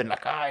lot better than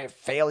like,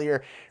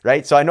 failure,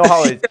 right? So I know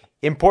how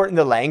important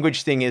the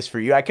language thing is for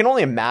you. I can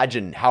only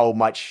imagine how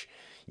much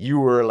you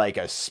were like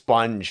a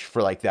sponge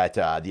for like that,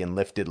 the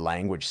enlifted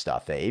language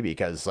stuff,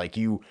 because like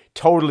you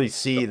totally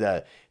see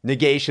the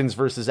negations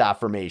versus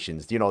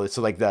affirmations, it's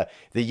like the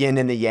yin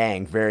and the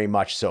yang, very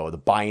much so, the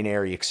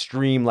binary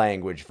extreme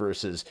language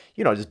versus,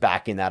 just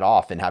backing that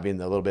off and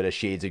having a little bit of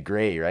shades of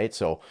gray, right?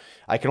 So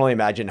I can only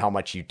imagine how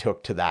much you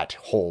took to that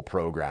whole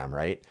program,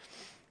 right?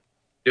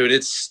 Dude,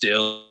 it's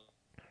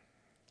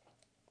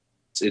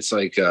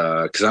like,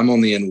 cause I'm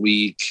only in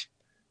this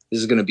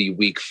is going to be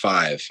week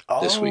 5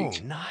 this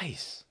week. Oh,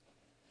 nice.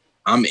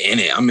 I'm in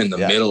it. I'm in the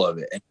middle of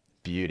it. And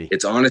beauty.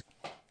 It's honest,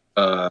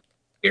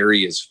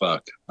 scary as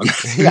fuck. I'm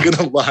not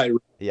gonna lie.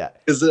 Yeah.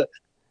 Because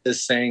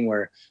this saying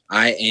where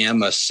I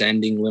am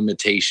ascending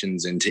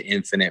limitations into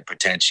infinite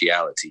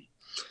potentiality,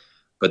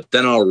 but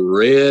then I'll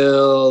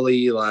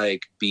really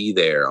like be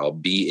there. I'll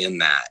be in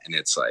that, and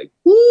it's like,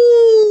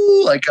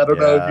 woo! Like I don't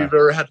know if you've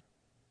ever had to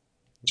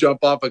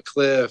jump off a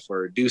cliff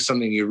or do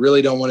something you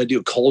really don't want to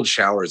do. Cold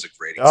shower is a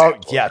great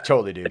example. Oh yeah,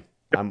 totally, dude.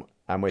 I'm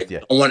with you.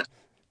 I want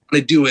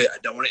to do it. I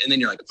don't want to, and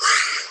then you're like,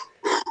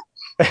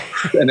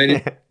 and then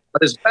you're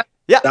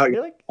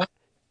like,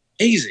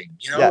 amazing,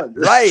 Yeah,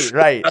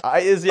 right.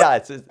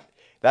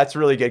 That's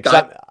really good.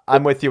 Cause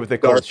I'm with you with the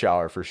cold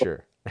shower for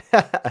sure.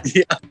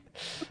 Yeah.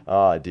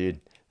 Oh, dude,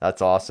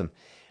 that's awesome.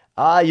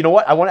 You know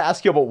what? I want to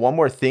ask you about one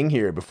more thing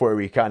here before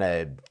we kind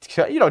of,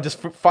 just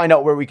find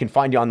out where we can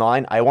find you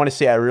online. I want to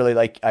say I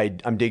really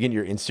I'm digging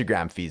your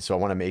Instagram feed, so I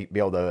want to be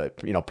able to,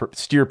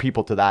 steer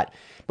people to that.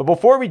 But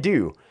before we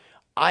do,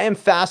 I am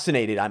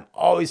fascinated. I'm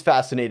always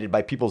fascinated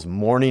by people's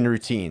morning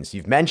routines.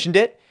 You've mentioned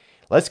it.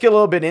 Let's get a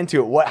little bit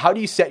into it. How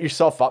do you set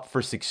yourself up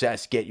for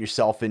success? Get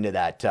yourself into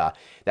that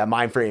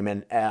mind frame,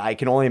 and I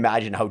can only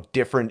imagine how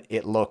different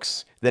it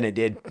looks than it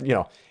did,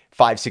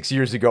 5-6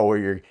 years ago, where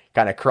you're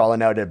kind of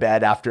crawling out of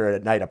bed after a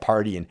night of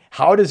partying.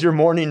 How does your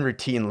morning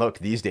routine look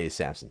these days,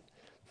 Samson?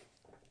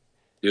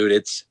 Dude,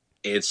 it's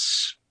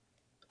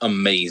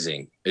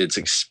amazing. It's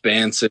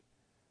expansive.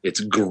 It's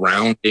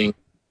grounding.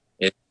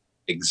 It's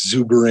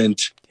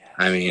exuberant. Yes.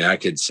 I mean, I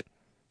could say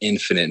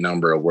infinite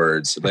number of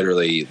words.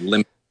 Literally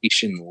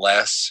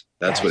limitation-less.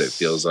 That's what it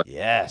feels like.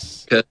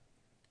 Yes.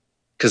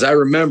 Because I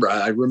remember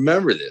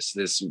this.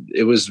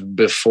 It was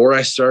before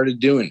I started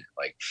doing it,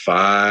 like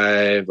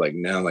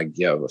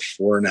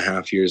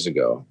 4.5 years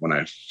ago when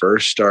I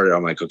first started.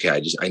 I'm like, okay,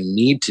 I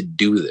need to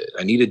do this.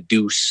 I need to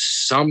do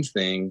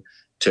something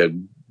to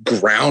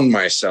ground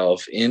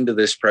myself into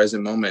this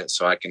present moment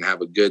so I can have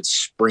a good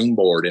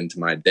springboard into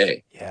my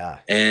day. Yeah.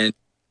 And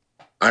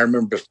I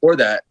remember before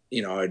that,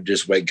 I'd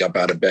just wake up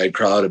out of bed,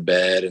 crawl out of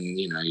bed, and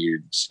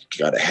you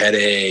got a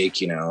headache,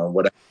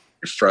 whatever,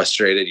 you're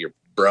frustrated, you're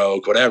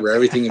broke, whatever,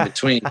 everything in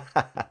between.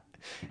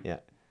 Yeah.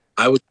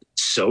 I was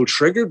so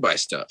triggered by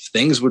stuff.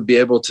 Things would be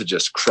able to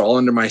just crawl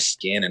under my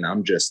skin, and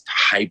I'm just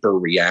hyper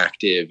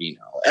reactive,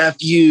 F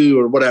you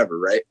or whatever,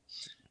 right?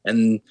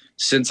 And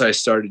since I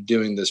started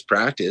doing this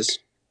practice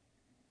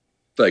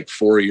like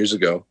 4 years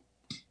ago,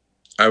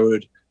 I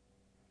would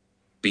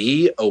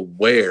be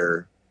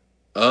aware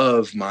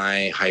of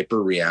my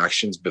hyper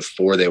reactions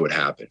before they would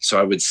happen. So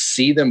I would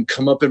see them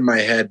come up in my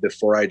head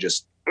before I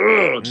just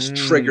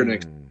triggered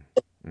it.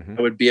 Mm-hmm.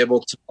 I would be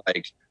able to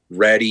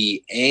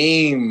ready,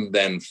 aim,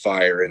 then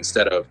fire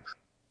instead of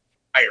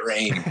fire,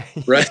 aim,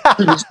 right?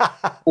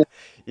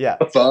 Yeah.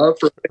 Up for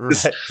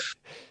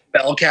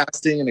spell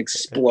casting and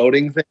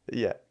exploding thing.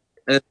 Yeah.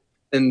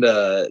 And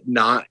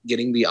not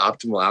getting the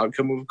optimal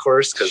outcome, of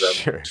course, because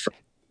I'm from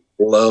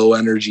low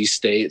energy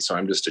state. So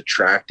I'm just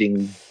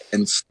attracting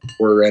and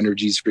slower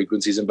energies,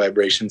 frequencies, and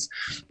vibrations.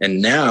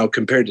 And now,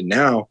 compared to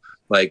now,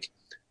 I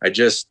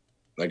just,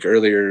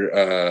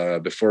 earlier,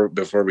 before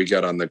we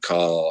got on the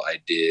call, I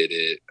did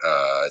it.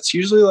 It's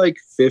usually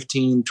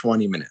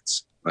 15-20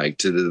 minutes,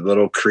 to the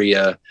little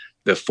Kriya.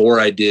 Before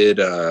I did,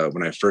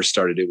 when I first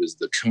started, it was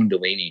the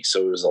Kundalini.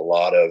 So it was a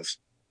lot of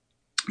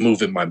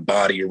moving my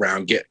body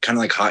around, get kind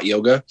of like hot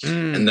yoga.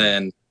 And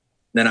then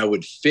I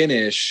would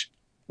finish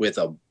with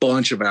a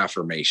bunch of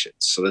affirmations.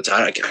 So that's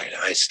I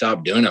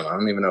stopped doing them. I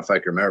don't even know if I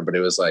can remember, but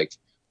it was like,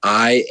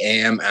 I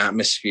am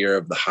atmosphere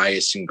of the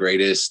highest and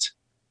greatest,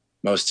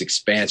 most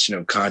expansion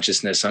of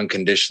consciousness,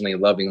 unconditionally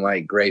loving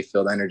light, gray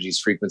filled energies,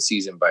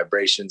 frequencies, and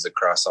vibrations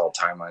across all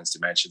timelines,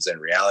 dimensions, and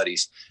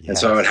realities. Yes. And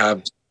so I would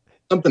have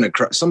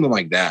something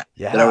like that,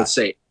 that I would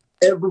say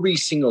every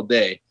single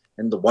day.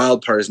 And the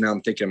wild part is now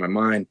I'm thinking in my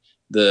mind,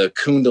 the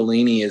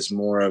Kundalini is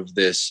more of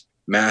this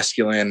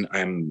masculine.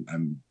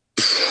 I'm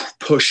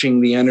pushing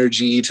the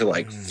energy to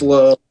like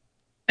flow,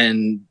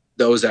 and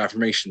those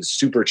affirmations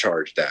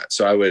supercharge that.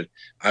 So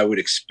I would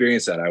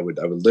experience that. I would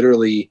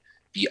literally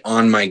be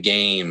on my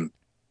game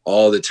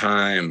all the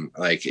time.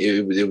 Like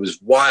it was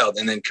wild.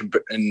 And then,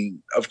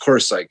 and of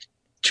course, like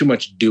too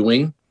much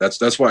doing.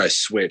 That's why I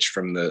switched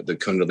from the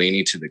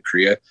Kundalini to the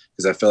Kriya,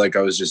 because I felt like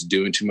I was just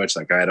doing too much.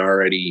 Like I'd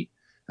already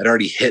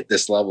hit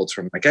this level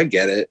to like, I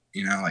get it,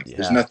 you know, like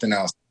there's nothing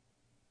else to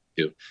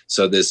do.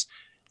 So this,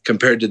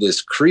 compared to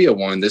this Kriya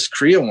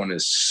one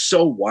is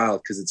so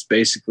wild, because it's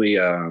basically,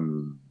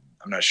 I'm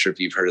not sure if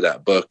you've heard of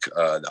that book,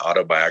 The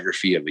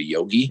Autobiography of a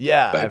Yogi.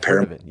 Yeah, I've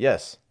heard of it.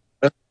 Yes.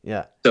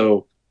 Yeah.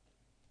 So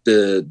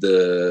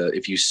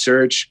if you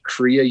search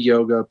Kriya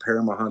Yoga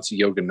Paramahansa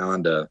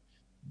Yogananda,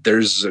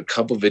 there's a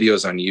couple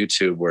videos on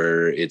YouTube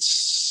where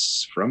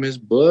it's from his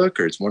book,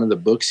 or it's one of the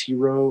books he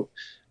wrote.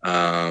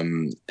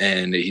 And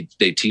he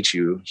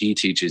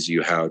teaches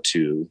you how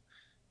to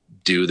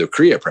do the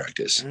Kriya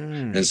practice.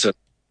 And so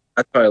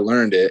that's how I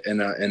learned it.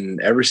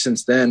 And ever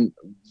since then,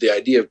 the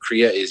idea of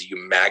Kriya is you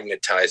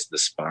magnetize the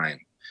spine.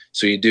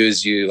 So you do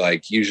is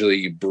usually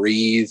you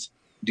breathe,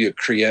 do a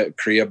Kriya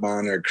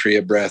Bhan or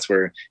Kriya breath,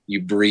 where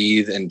you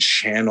breathe and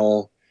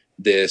channel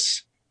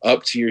this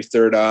up to your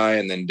third eye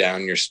and then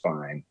down your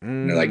spine.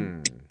 And like,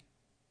 as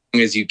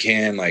long as you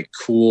can, like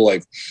cool,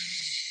 like.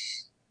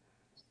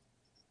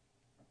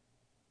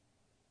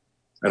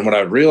 And what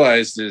I've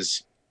realized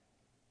is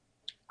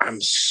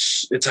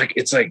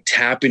it's like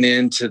tapping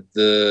into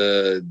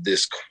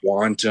this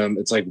quantum.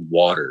 It's like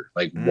water.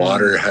 Like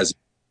water has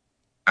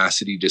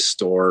capacity to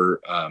store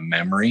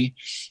memory.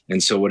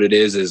 And so what it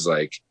is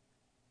like,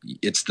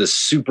 it's the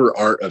super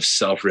art of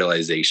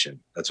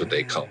self-realization. That's what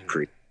they call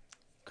Kriya.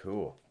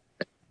 Cool.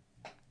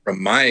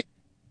 From my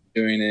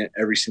doing it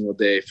every single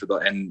day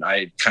and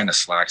I kind of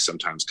slack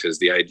sometimes, because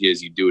the idea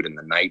is you do it in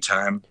the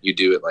nighttime. You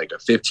do it like a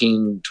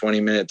 15,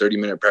 20 minute, 30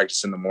 minute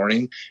practice in the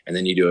morning. And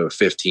then you do a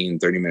 15,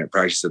 30 minute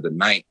practice at the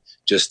night,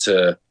 just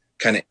to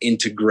kind of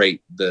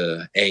integrate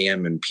the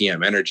AM and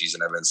PM energies.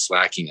 And I've been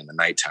slacking in the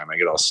nighttime. I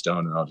get all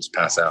stoned and I'll just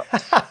pass out.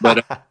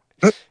 But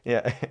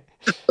yeah.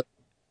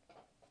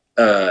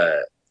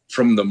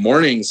 From the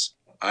mornings,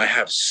 I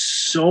have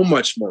so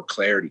much more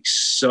clarity,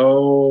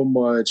 so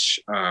much,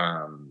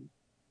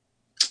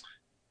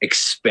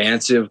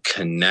 expansive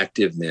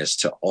connectiveness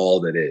to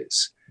all that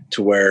is,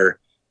 to where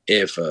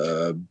if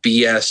a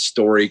BS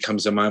story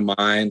comes in my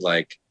mind,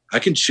 like I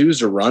can choose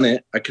to run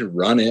it. I can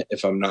run it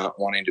if I'm not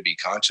wanting to be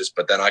conscious,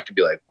 but then I can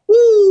be like,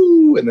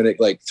 woo, and then it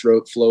like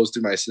flows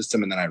through my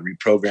system, and then I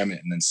reprogram it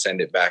and then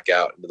send it back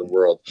out into the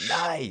world.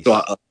 Nice.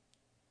 So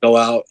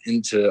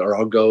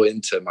I'll go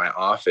into my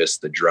office,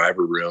 the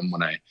driver room,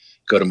 when I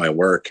go to my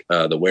work,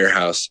 the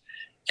warehouse,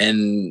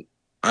 and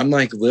I'm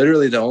like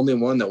literally the only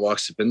one that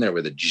walks up in there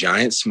with a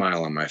giant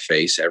smile on my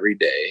face every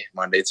day,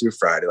 Monday through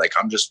Friday. Like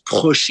I'm just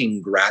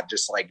pushing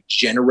just like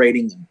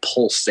generating and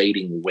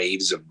pulsating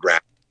waves of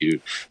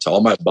gratitude to all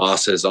my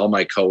bosses, all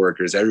my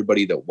coworkers,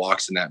 everybody that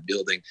walks in that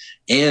building,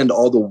 and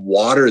all the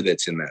water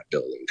that's in that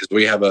building. Because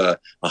we have a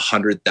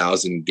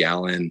 100,000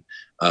 gallon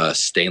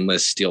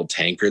stainless steel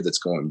tanker that's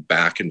going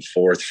back and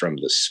forth from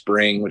the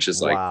spring, which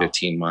is like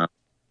 15 miles,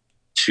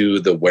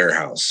 to the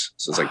warehouse.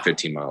 So it's like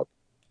 15 miles.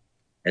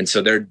 And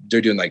so they're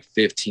doing like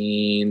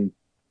 15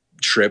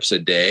 trips a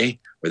day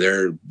where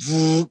they're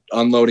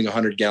unloading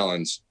 100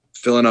 gallons,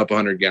 filling up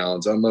 100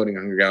 gallons, unloading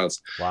 100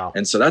 gallons. Wow.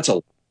 And so that's a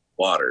lot of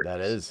water.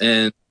 That is.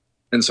 And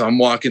so I'm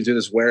walking through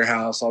this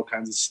warehouse, all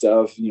kinds of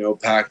stuff,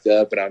 packed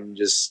up, and I'm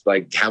just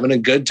like having a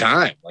good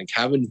time, like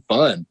having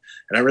fun.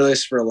 And I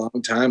realized for a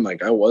long time,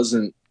 like I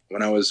wasn't,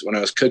 when I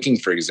was cooking,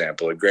 for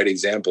example, a great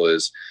example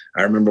is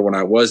I remember when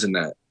I was in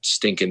that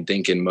stinking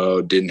thinking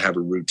mode, didn't have a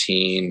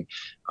routine,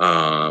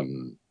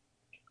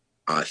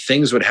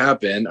 things would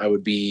happen. I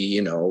would be,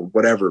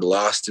 whatever,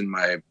 lost in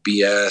my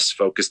BS,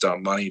 focused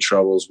on money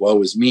troubles,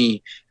 woe is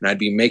me. And I'd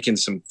be making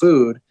some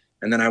food,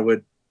 and then I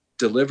would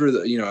deliver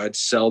I'd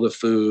sell the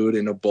food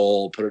in a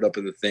bowl, put it up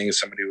in the thing.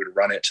 Somebody would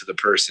run it to the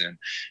person.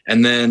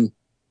 And then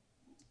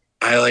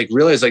I like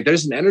realized like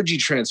there's an energy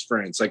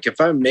transference. Like if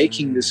I'm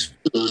making this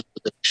food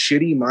with a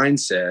shitty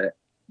mindset,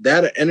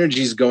 that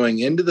energy is going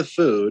into the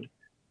food.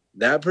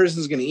 That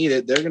person's going to eat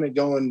it. They're going to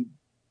go and,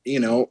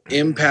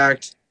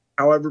 impact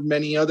however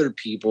many other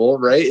people,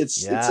 right?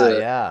 It's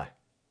a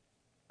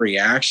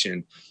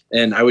reaction.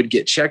 And I would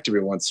get checked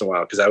every once in a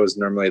while, because I was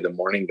normally the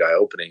morning guy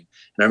opening.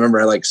 And I remember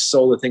I like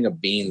sold a thing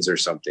of beans or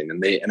something,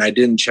 and I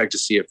didn't check to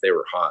see if they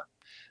were hot.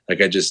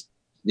 Like I just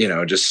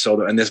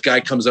sold it. And this guy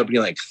comes up and he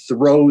like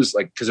throws,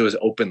 like, because it was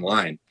open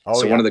line.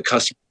 One of the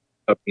customers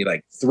He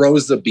like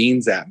throws the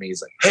beans at me.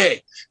 He's like,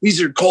 "Hey,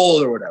 these are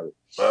cold," or whatever.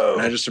 Whoa.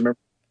 And I just remember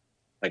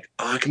like,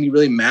 oh, I can be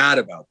really mad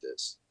about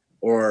this,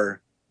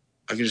 or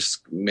I can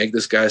just make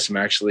this guy some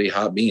actually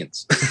hot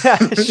beans.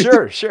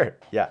 Sure.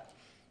 Yeah.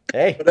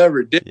 Hey,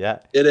 Whatever. Did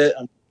it.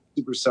 I'm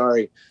super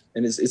sorry.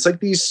 And it's like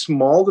these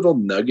small little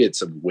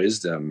nuggets of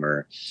wisdom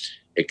or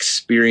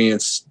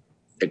experience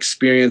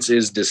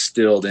is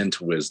distilled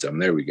into wisdom.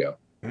 There we go.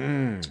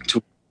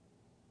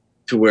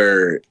 To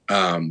where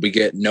we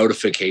get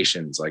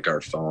notifications like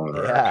our phone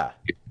or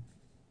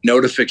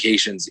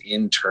notifications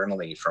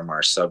internally from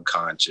our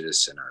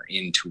subconscious and our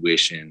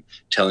intuition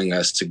telling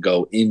us to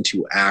go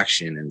into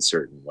action in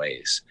certain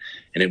ways.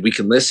 And if we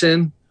can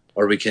listen,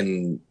 or we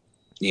can,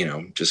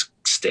 just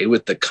stay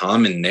with the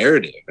common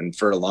narrative. And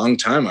for a long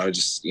time, I was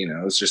just,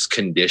 it was just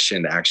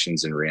conditioned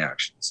actions and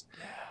reactions.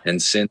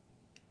 And since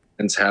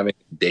having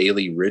a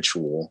daily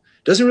ritual,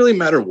 doesn't really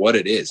matter what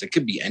it is. It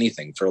could be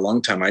anything. For a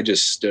long time, I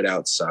just stood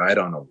outside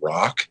on a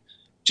rock.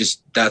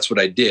 Just that's what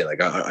I did.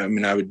 Like, I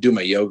mean, I would do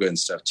my yoga and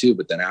stuff too,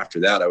 but then after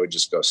that, I would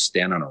just go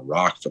stand on a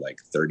rock for like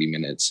 30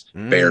 minutes,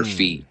 bare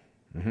feet.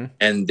 Mm-hmm.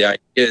 And the idea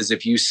is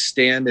if you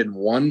stand in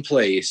one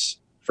place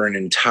for an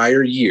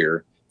entire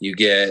year, you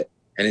get,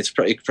 and it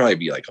could probably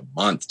be like a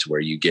month to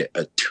where you get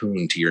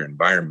attuned to your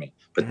environment.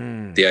 But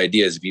the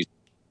idea is if you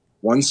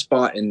one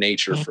spot in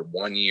nature for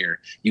 1 year,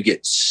 you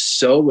get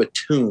so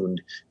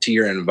attuned to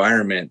your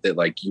environment that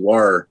like you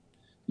are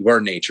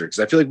nature. Because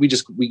I feel like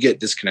we get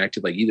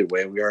disconnected. Like either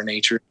way, we are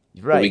nature.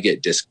 Right. We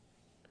get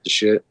disconnected to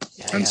shit.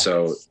 And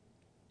so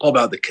all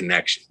about the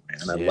connection,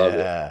 man. I love it.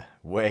 Yeah,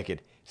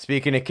 wicked.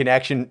 Speaking of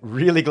connection,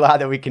 really glad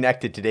that we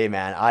connected today,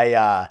 man.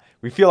 I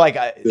feel like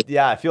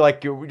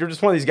you're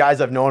just one of these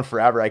guys I've known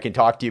forever. I can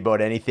talk to you about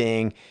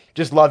anything.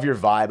 Just love your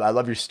vibe. I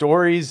love your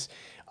stories.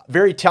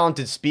 Very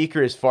talented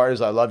speaker as far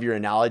as I love your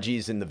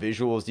analogies and the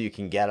visuals that you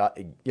can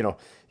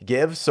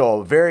give.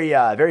 So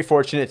very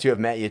fortunate to have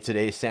met you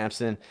today,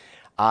 Samson.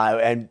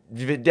 And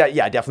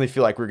definitely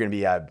feel like we're going to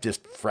be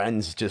just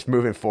friends just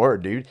moving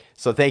forward, dude.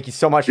 So thank you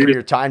so much for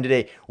your time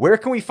today. Where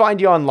can we find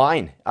you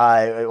online?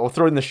 We'll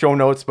throw it in the show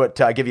notes, but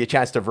give you a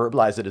chance to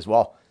verbalize it as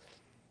well.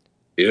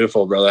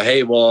 Beautiful, brother.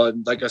 Hey, well,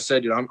 like I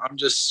said, I'm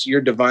just your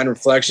divine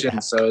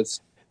reflection. So it's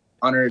an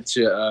honor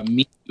to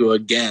meet you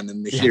again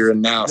in the here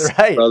and now,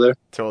 right, brother.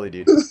 Totally,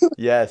 dude.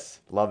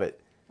 Yes. Love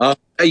it.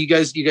 You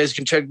guys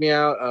can check me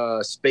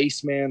out,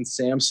 Spaceman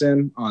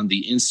Samson on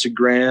the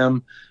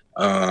Instagram.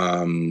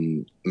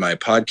 My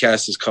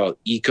podcast is called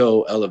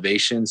Eco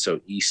Elevation,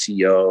 so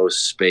ECO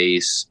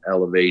space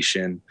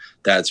elevation.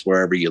 That's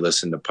wherever you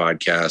listen to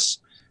podcasts.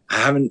 I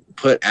haven't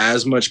put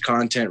as much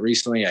content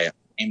recently. I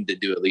aim to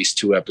do at least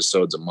 2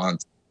 episodes a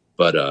month,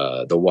 but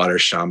the water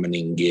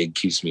shamaning gig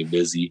keeps me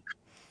busy,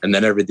 and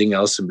then everything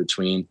else in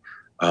between.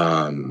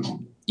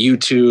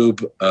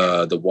 YouTube,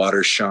 the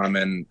Water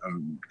Shaman.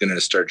 I'm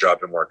gonna start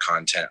dropping more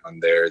content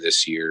on there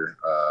this year.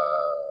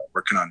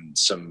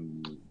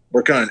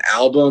 Working on an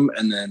album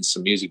and then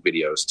some music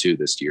videos too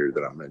this year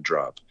that I'm going to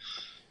drop.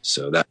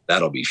 So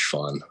that'll be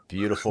fun.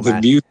 Beautiful,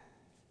 man.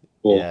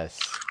 Yes.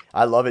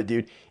 I love it,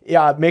 dude.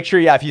 Yeah. Make sure,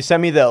 if you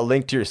send me the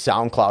link to your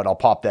SoundCloud, I'll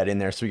pop that in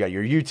there. So we got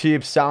your YouTube,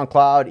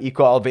 SoundCloud,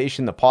 Eco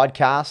Elevation, the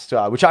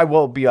podcast, which I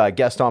will be a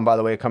guest on, by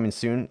the way, coming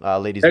soon,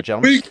 ladies and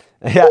gentlemen.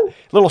 Yeah.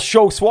 Little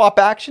show swap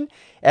action.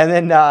 And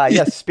then,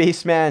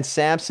 Spaceman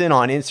Samson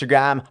on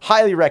Instagram.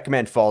 Highly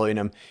recommend following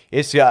him.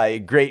 It's a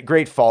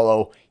great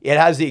follow. It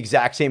has the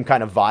exact same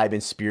kind of vibe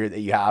and spirit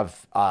that you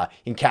have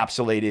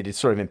encapsulated. It's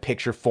sort of in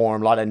picture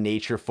form, a lot of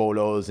nature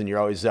photos, and you're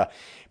always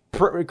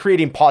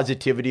creating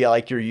positivity. I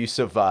like your use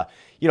of, a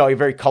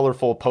very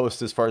colorful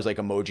post as far as like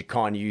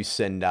emojicon use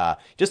and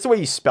just the way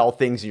you spell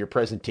things in your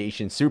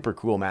presentation. Super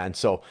cool, man.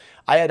 So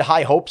I had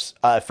high hopes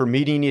for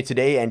meeting you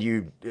today, and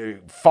you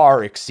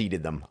far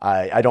exceeded them.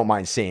 I don't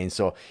mind saying.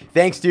 So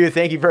thanks, dude.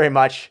 Thank you very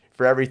much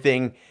for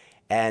everything.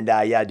 And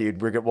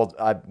dude,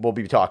 we'll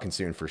be talking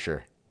soon for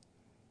sure.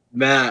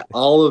 Matt,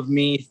 all of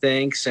me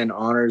thanks and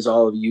honors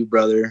all of you,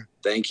 brother.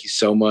 Thank you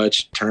so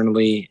much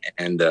eternally,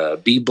 and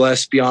be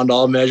blessed beyond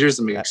all measures.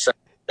 I'm excited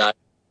to dive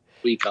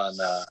week on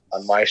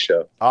my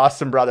show.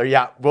 Awesome, brother.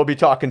 Yeah, we'll be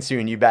talking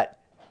soon. You bet.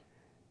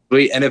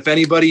 Sweet. And if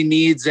anybody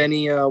needs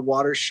any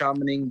water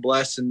shamaning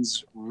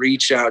blessings,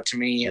 reach out to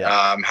me. Yeah.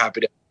 I'm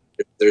happy to.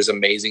 There's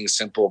amazing,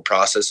 simple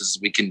processes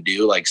we can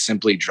do, like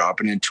simply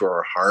dropping into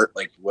our heart,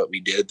 like what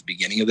we did at the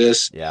beginning of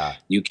this. Yeah,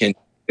 you can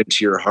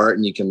into your heart,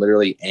 and you can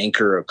literally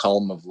anchor a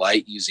column of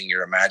light using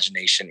your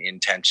imagination,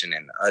 intention,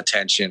 and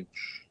attention.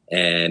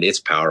 And it's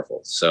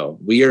powerful. So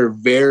we are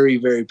very,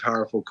 very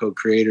powerful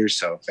co-creators.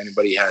 So if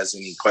anybody has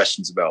any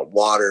questions about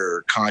water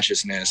or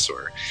consciousness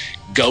or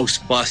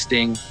ghost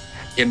busting,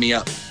 hit me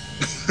up.